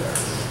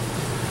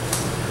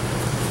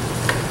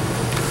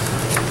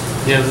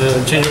 You have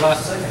the change of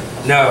last?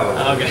 No.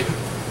 Okay.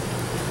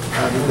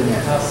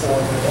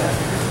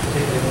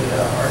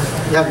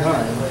 You have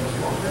none.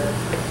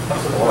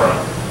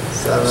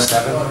 7.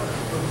 7.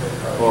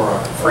 Aura.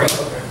 Free.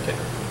 Okay.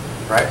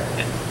 Right?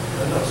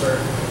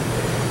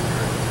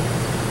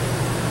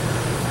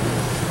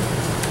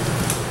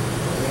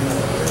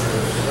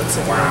 What's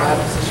the wow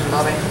position,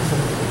 Bobby?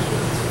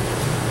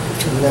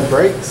 And then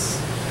breaks.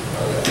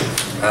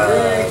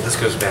 This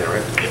goes better,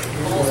 right?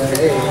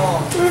 Hey.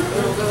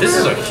 This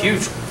is a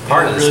huge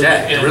part of this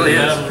deck. It really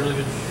is. Really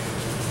good.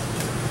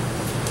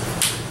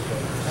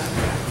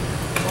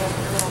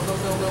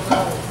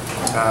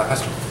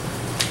 Pastor.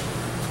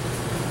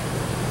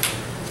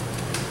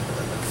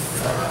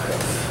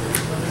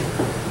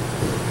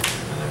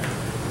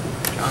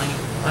 Johnny.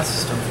 That's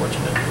just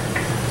unfortunate.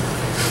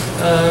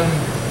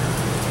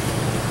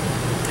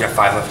 You got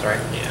 5 left,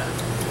 right? Yeah.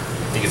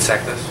 You can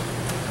sack this.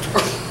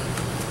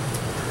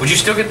 Would you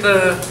still get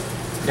the...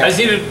 I just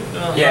needed.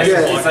 Yeah,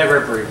 it's like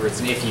Rip Reaper. It's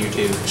an if you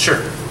do.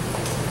 Sure.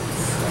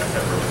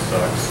 That really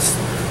sucks.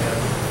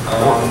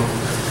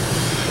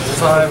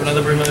 5,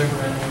 another broom mother.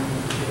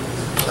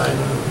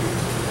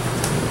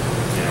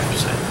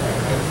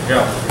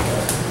 Yeah.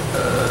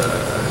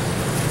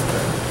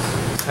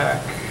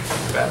 Attack.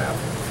 Bad out.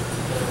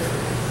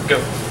 Go.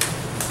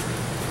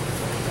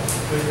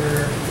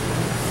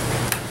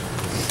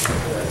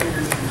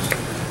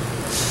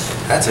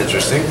 That's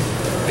interesting.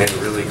 And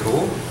really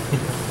cool.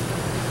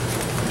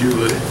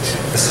 Do it.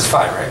 This is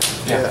 5, right?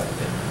 Yeah.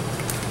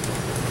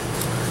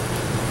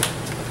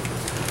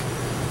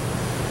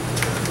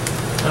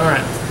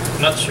 Alright.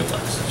 Not shoot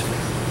last.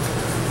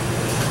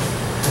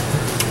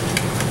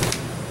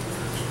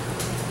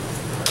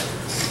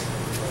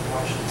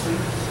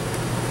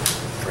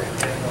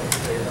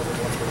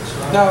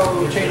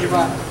 No, change your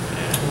mind.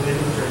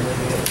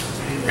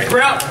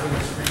 We're out!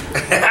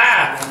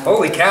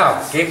 Holy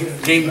cow.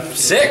 Game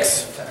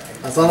 6.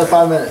 That's only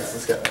 5 minutes.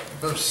 Let's go.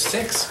 Oh,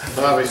 6.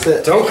 Bobby,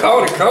 sit. Don't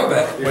call it a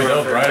comeback. Wait, that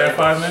was right at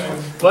 5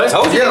 minutes? What?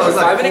 Told you Yeah, it was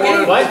like 5 minute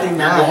game.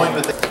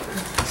 4:59.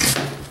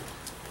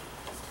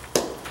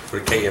 For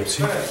the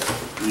KMC.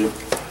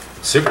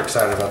 Super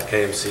excited about the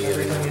KMC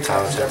in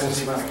Tyler,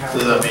 Texas.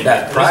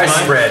 That prize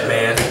spread,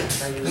 man.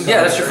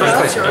 Yeah, that's your first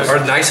place. Or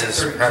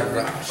nicest.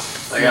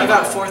 I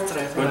got 4th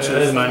today. Bunch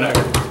That is mine.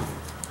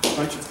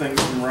 Bunch of things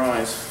from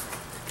Rise.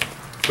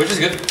 Which is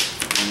good.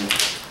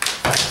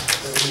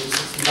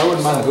 I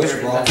wouldn't mind the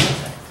booster block.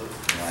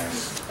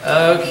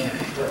 Okay.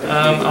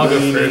 I'll go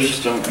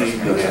first. Don't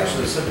need the.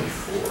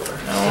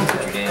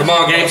 Come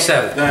on, game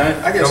 7.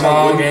 I guess Come I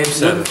on, wouldn't, game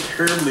 7. wouldn't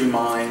terribly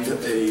mind a.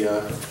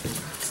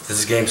 This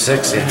is game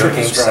 6. Yeah,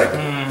 game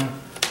 7.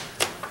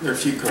 There are a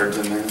few cards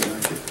in there that I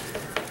could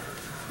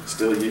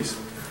still use.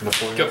 Go.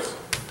 Yep.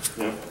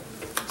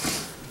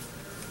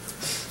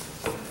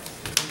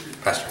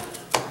 Faster.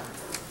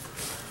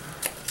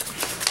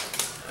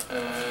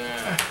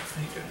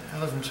 I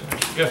love him so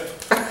much. Go.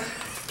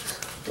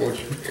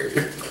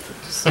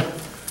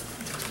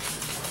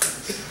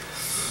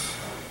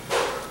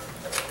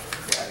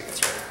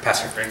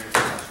 Passer.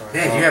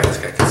 Yeah, you have this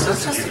guy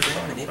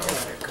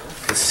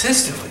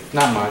consistently.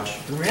 Not much.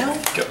 Really?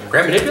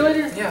 Grand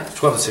Manipulator? Yeah.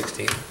 12 to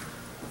 16.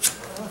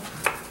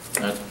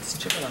 It's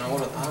cheaper than I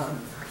would have thought.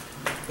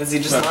 Is he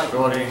just not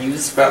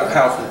used? About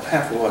half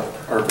of what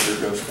Arbiter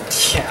goes for.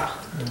 Yeah.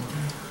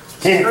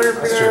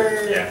 That's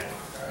true. Yeah.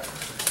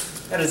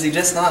 But is he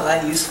just not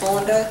that useful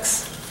in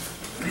decks?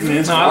 I mean,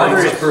 it's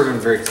Arbiter's proven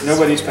very consistent.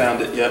 nobody's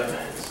found it yet.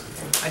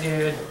 I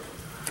did.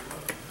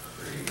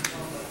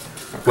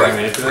 Grand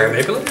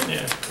Manipulator?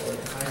 Yeah.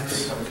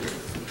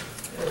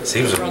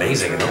 Seems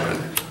amazing in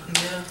open.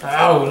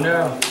 Oh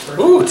no.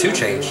 Ooh, 2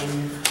 chains.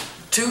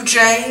 2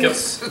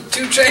 chains.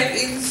 2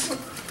 chains.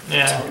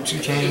 Yeah. 2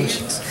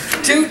 chains.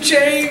 2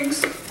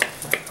 chains.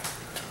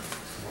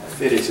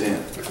 It is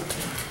in.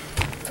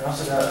 I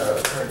also got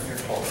a card here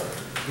called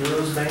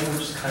Heroes Bane,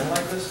 which is kind of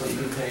like this, but you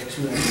can pay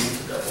 2 energy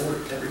to double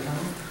it every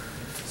time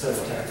instead of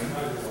attacking.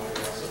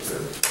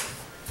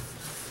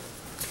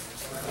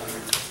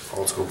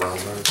 Old school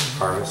bronze man.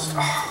 Harvest.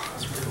 Oh,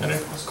 that's pretty cool.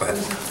 Go ahead.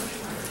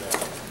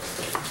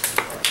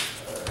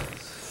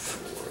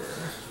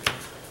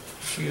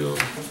 Shield.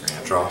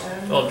 Draw.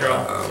 Oh,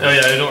 draw. Oh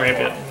yeah, I don't ramp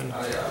yet.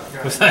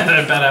 Was that a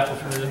bad apple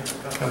for me?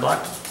 Can I block?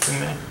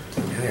 Yeah,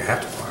 you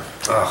have to block.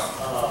 Ugh.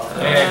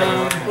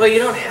 Well, you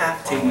don't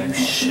have to. You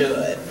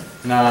should.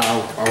 No, I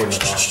wouldn't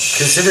have.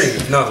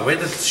 Considering, no, the way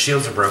that the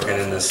shields are broken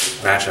in this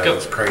matchup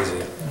is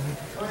crazy.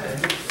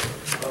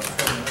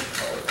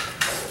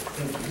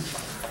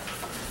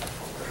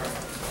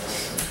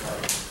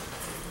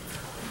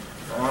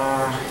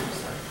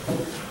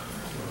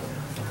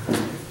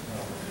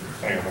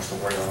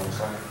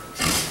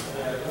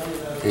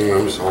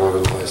 I'm just all over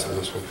the place on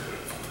this one.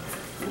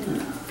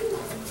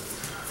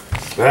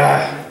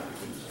 Ah.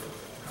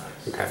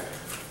 Okay.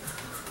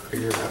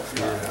 Figure it out.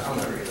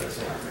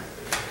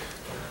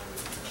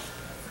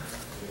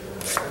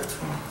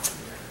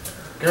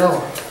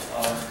 Go.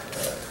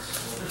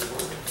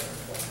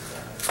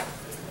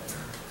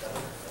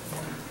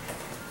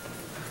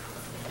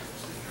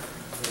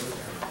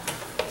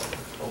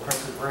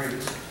 Oppressive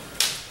raise.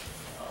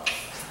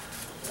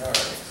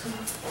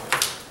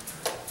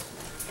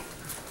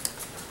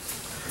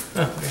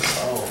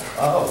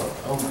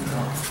 Oh my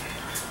god.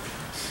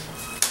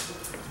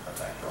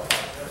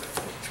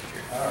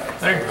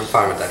 I'm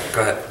fine with that.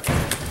 Go ahead.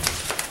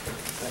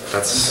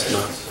 That's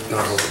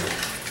not over.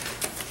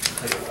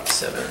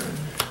 7.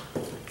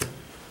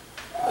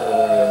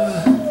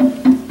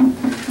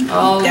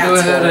 I'll go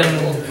ahead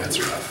and. That's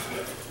rough.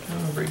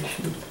 Oh, break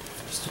shield.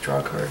 Just a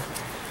draw card.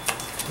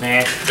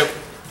 Nah. Nope.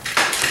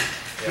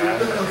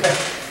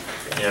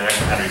 Yeah, I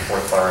can have you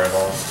 4th fire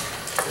eyeball.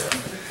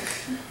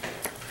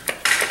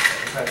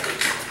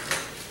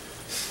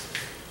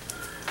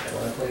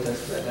 When I played that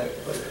deck,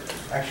 but it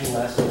actually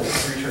lasted like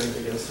 3 turns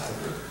against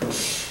Tiger.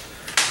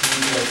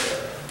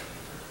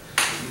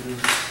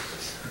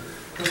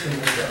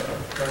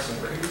 Pressing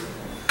raise.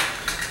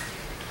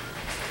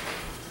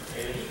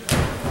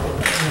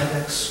 And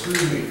that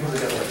screwed me because I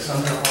got like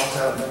something pops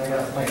out and then I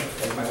got like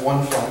my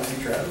 1 flying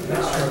feature out. And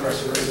it's trying to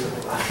press raise. Of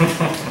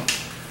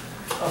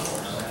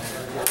course.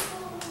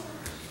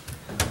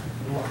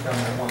 Lock down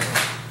my 1.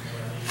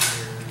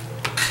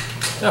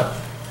 Oh.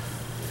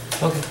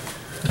 Okay.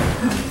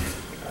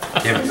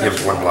 You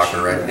have 1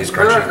 blocker, right? He's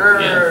crunching.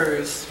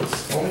 Burgers.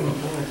 Only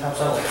tops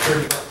out like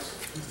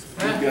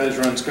 $30. You guys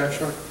run Sky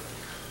Shark?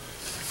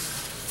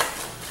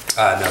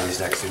 No, these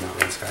decks do not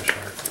run Sky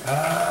Shark. I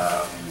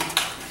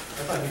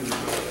thought he was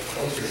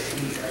closer to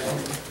 80 or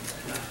something.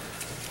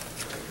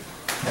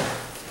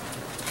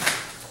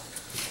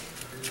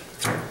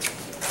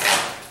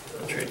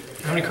 Trade.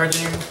 How many cards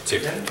in your 2.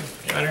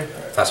 Better?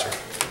 Faster.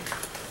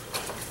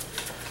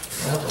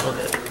 I'll have to look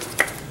at it.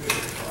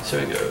 So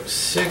we go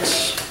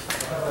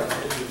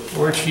 6.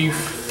 War Chief.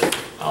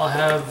 I'll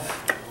have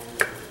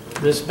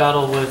this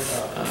battle with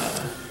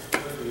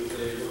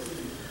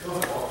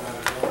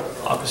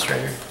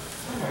Orchestrator.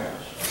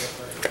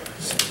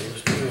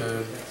 Seems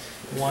good.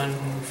 1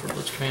 for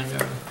Blitz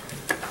Commando.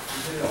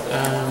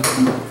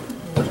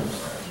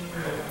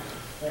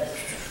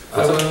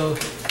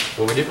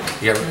 What we do?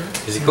 Yeah.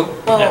 Is he cool?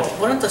 Well, Yeah.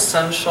 wouldn't the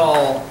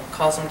Sunshawl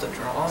cause him to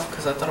draw?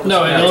 Because I thought it was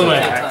No, it only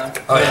went that attack.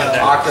 time. Oh yeah.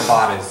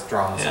 Octobot is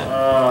drawn. Yeah.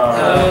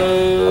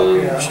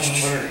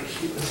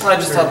 I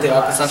just thought the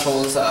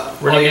Sunshawl was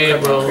Renegade all your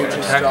will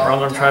creatures attack draw.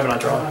 Problem Tribe and not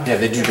draw. Yeah,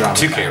 they do draw.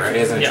 2K, right?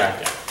 It isn't Yeah.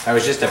 attractive. I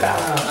was just about.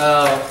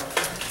 Oh.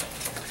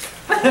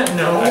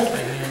 No.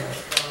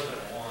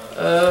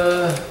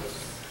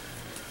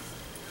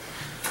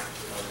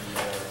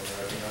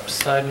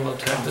 Side and we'll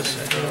attack this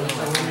side.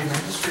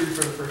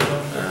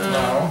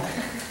 No.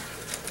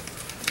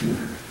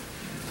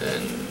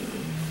 Then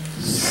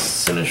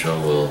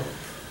Seneschal will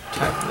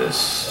attack this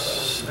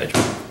side.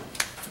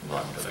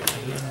 Block the back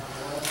again.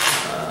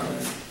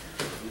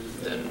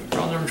 Then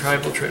Bronze Arm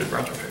Tribe will trade a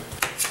Bronze Arm Tribe.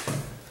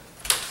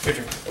 Your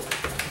turn.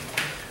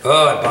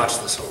 Oh, I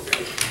botched this whole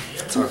game.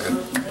 It's all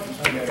good.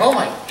 Oh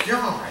my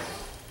god.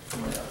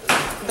 I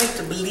like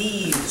to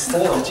believe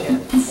still a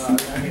chance.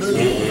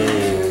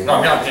 No,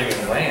 I'm not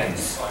taking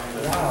lands.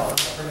 Wow.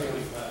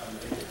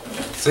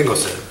 Single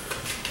set.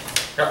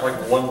 Got like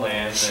one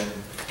land and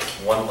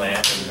one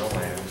land and no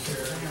lands.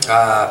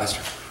 That's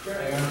true.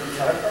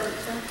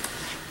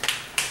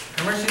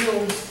 How much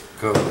shields?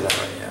 Go that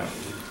way, yeah.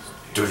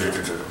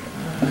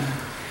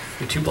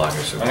 Your 2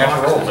 blockers. So I'm gonna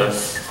have to roll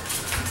this.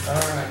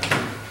 Alright.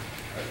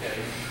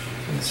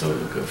 And so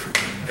we'll go for.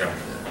 Yeah.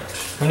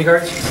 How many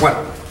cards? 1.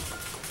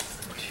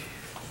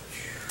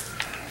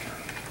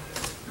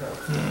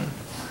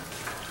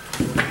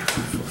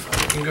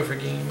 You can go for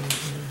game.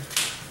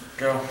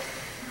 Go.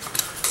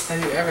 How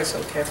do you ever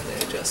so carefully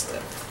adjust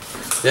that?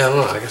 Yeah, I don't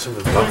know. I guess I'm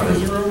just bumping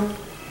it.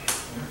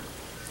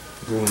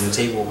 Ruin the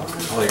table,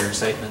 all your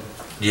excitement.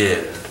 Yeah.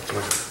 It's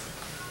like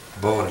a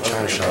bow and a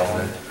china shop,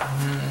 man.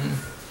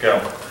 Go.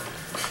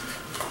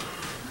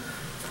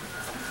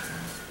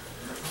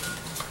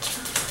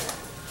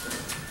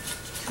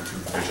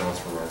 Vigilance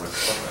for rolling.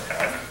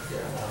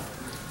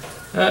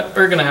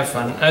 We're gonna have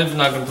fun. I'm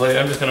not gonna play.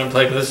 I'm just gonna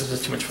play because this is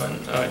just too much fun.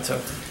 All right, so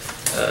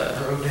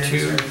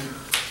 2.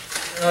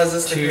 Oh, is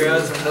this the 2.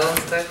 Heroes and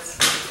Villains decks?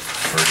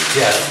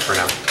 Yeah, for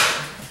now.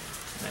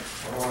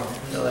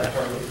 Know that.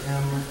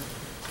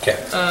 Okay.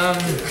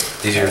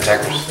 These are your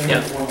attackers?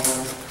 Yeah.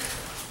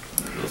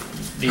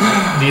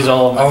 These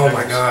all. Oh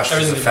my gosh, this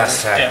is a Everything's fast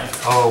attack. Yeah.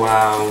 Oh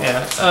wow.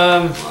 Yeah.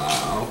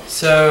 Wow.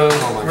 So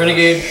Oh my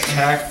Renegade,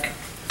 attack,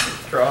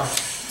 draw.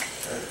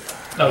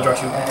 No, draw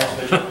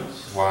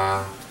 2.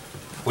 Wow.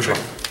 Which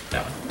one?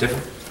 That one.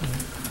 Different?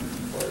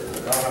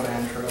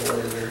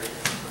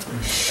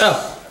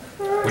 Oh.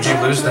 Would you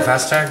lose the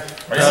fast tag?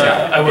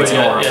 I would.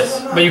 Yeah,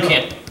 yes, but you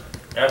can't.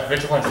 Yeah,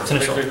 vigilance.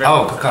 Seneschal.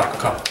 Oh, good call, good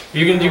call.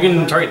 You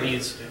can target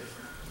these.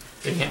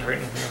 You can't target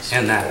anything else.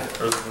 And that.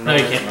 No,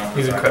 you can't.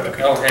 He's incredible.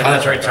 Okay. Oh,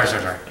 that's right. Sorry.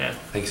 Yeah.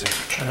 Thank you, sir.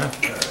 Uh-huh.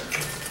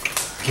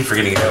 I keep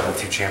forgetting you have the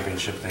 2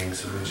 championship things,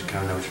 so you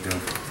kind of know what you're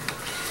doing.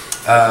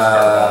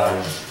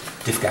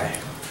 Diff guy.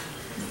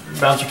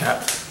 Bounce or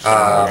tap.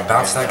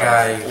 Bounce that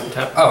guy.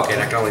 Tap. Oh, okay.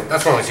 That can only.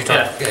 That's only 2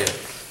 times. Yeah.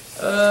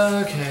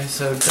 Yeah. Okay,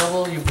 so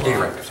double you block. Yeah,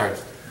 you're right. Sorry.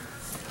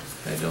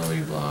 Okay, double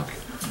you block.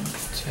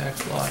 Attack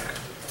block.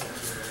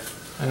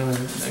 I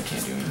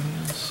can't do anything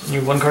else. And you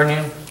have 1 card in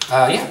hand?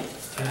 Yeah.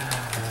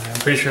 I'm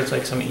pretty sure it's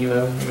like some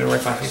Evo. I'm gonna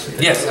wipe my face with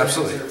it. Yes,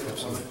 absolutely.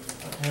 Absolutely.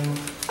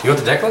 You want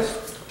the deck list?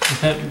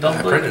 Double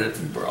I printed it.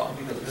 Brawl.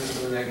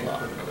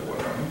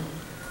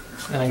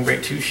 And I can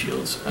break 2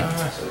 shields. I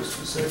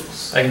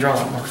can draw a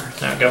lot more.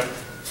 Now go.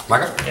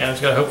 Michael? Yeah, I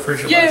just gotta hope for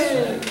sure.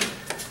 Yay!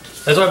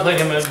 That's why I played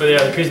him, but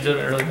yeah, the crazy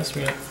didn't really mess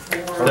me up.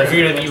 But I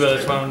figured at Evo,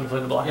 that's why I wanted to play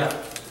the block.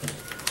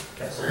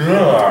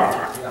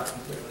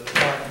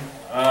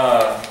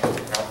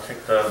 I'll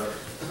take the.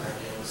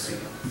 Let's see.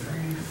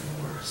 3,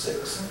 4,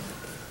 6.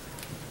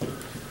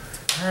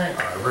 Alright.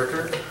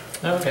 Ricker?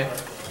 Oh, okay.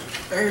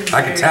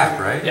 I can tap,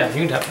 right? Yeah,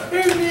 you can tap. Tap.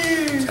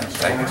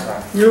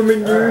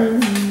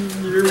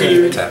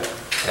 Tap.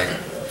 Tag.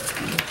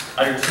 I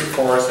do 2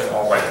 forests and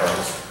all white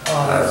cards.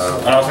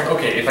 And I was like,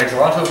 okay, if I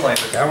draw 2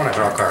 planes, Yeah, I want to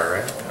draw a card,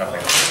 right?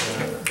 nothing.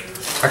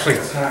 Actually,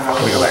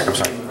 let me go back. I'm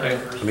sorry. Okay.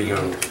 Let me go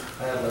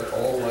I had like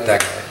all white.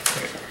 that guy.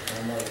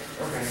 I'm like,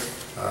 okay.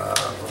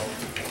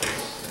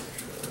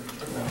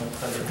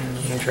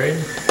 You can trade?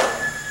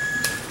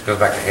 Goes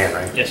back to hand,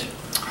 right? Yes.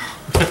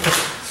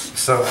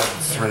 So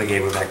that's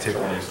Renegade went back too.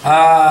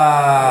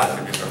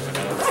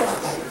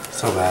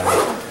 So bad.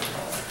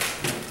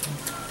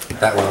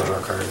 That one will draw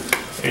a card.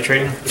 Are you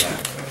trading? Yeah.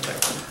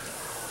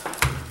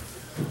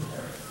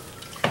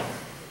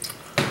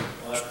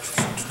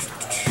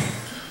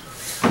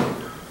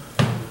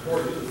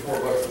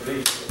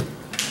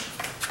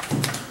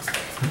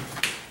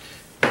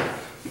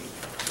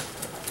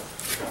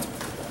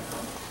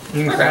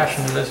 You can crash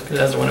into this because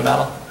it has to win a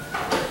battle.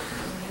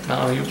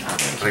 No, you. I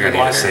think I need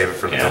to save it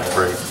for the double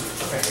break.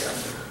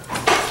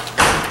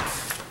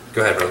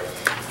 Go ahead, bro.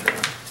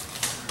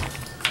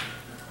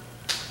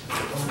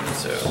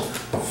 So,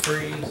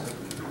 free.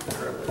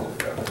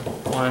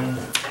 1.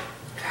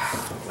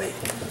 Wait.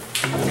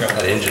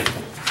 That engine.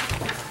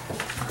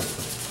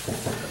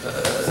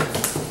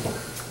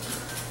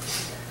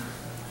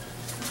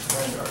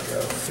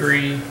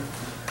 Three.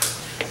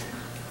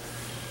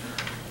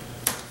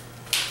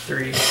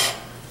 3.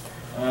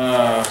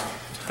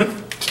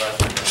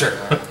 Sure.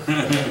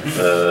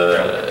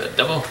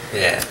 Double.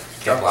 Yeah.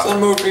 Get blocked. Sun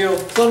mode field.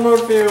 Sun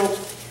mode field.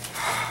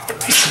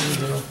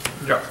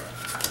 Drop.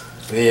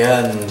 The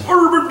end.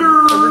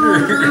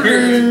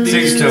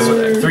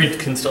 3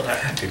 can still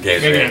happen. Good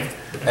games, man.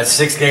 That's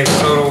 6 games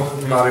total.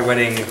 Bobby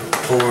winning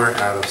 4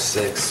 out of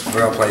 6.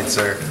 Well played,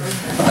 sir.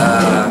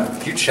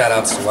 Huge shout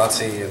outs to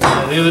Watsy.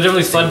 These are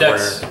definitely fun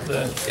decks.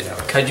 The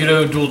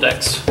Kaijudo dual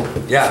decks.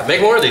 Yeah,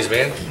 make more of these,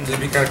 man. They'd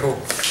be kind of cool.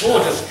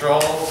 We'll just draw.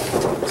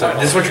 So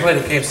this is what you're playing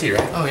at KMC,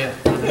 right? Oh, yeah.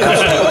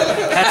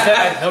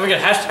 Don't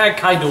forget, hashtag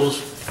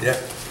Kaiduels. Yeah.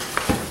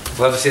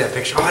 Love to see that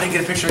picture. Oh, I didn't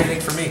get a picture of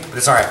anything for me, but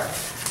it's alright.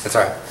 It's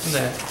alright.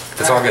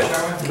 It's all good.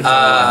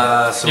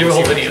 So you have a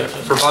whole video.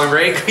 For Bobby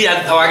Break?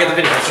 Yeah, oh, I got the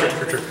video. Sure.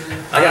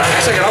 I got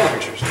all the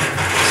pictures.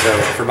 So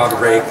for Bobby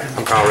Break,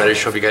 I'm Carl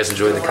Reddish. Hope you guys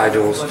enjoyed the Kai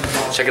Duels.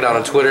 Check it out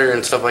on Twitter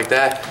and stuff like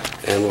that.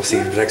 And we'll see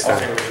you next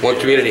time. One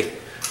community.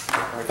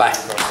 Bye.